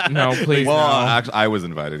back. No, please. Well, no. actually, I was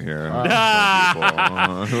invited here.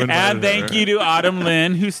 And thank you to Autumn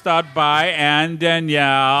Lynn, who stopped by, and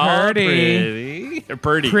Danielle. Purdy.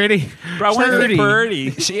 Bro, I wanted to say Purdy.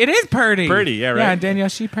 It is Purdy. Purdy, yeah, right. Yeah, Danielle,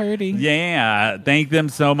 she Purdy. Yeah, thank them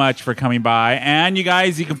so much for coming by. And you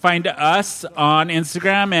guys, you can find us on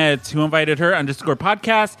Instagram at whoinvitedher _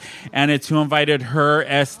 podcast, and it's whoinvitedher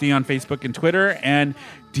SD on Facebook and Twitter. And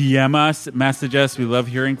DM us, message us. We love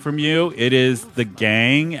hearing from you. It is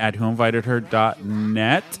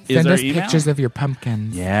thegang@whoinvitedher.net. Send us pictures of your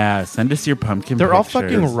pumpkins. Yeah, send us your pumpkin They're all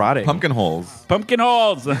pictures. fucking rotting. Pumpkin holes. Pumpkin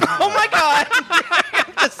holes. Oh my god!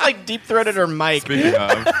 Just like deep throated her mic. Speaking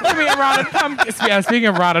of. Speaking of rotted pumpkins. Yeah, speaking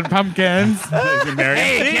of rotted pumpkins.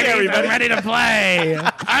 Hey, everybody, ready to play.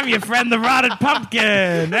 I'm your friend, the rotted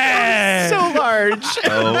pumpkin. Hey. So large.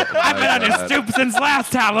 Oh, I've been on your stoop since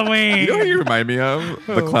last Halloween. You know who you remind me of?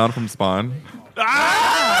 The clown from Spawn.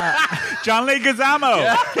 John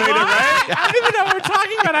Leguizamo played it, right? I don't even know what we're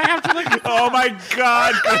talking about. I have to look. Oh my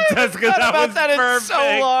God, Francesca, that was that perfect. It's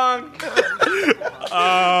so long.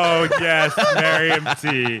 Oh yes, Miriam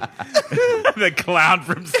T, the clown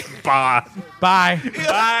from Spawn. Bye.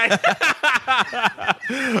 Bye.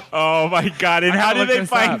 Oh my God! And how do they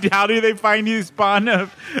find? How do they find you, Spawn?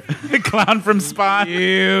 The clown from Spawn.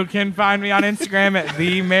 You can find me on Instagram at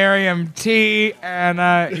the Miriam T. And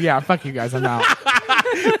yeah, fuck you guys. I'm out.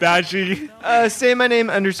 Bashy. Say my name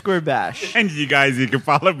 _Bash. And you guys, you can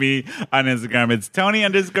follow me on Instagram. It's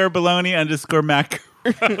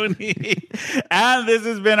Tony_baloney_macaroni. And this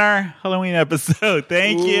has been our Halloween episode.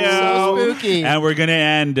 Thank you. So spooky. And we're gonna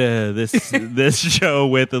end this show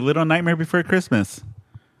with A Little Nightmare Before Christmas.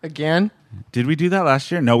 Again? Did we do that last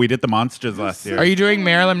year? No, we did the Monsters last year. Are you doing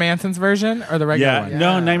Marilyn Manson's version or the regular one?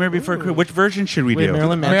 No, Nightmare Before Christmas. Which version should we do?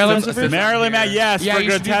 Marilyn Manson's version? Marilyn Manson. Yes, Yeah, for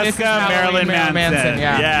you should do This Is Grotesca, Halloween, Marilyn Manson.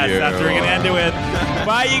 Yeah. Yes, that's what we're going to end it with.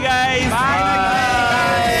 Bye, you guys. Bye.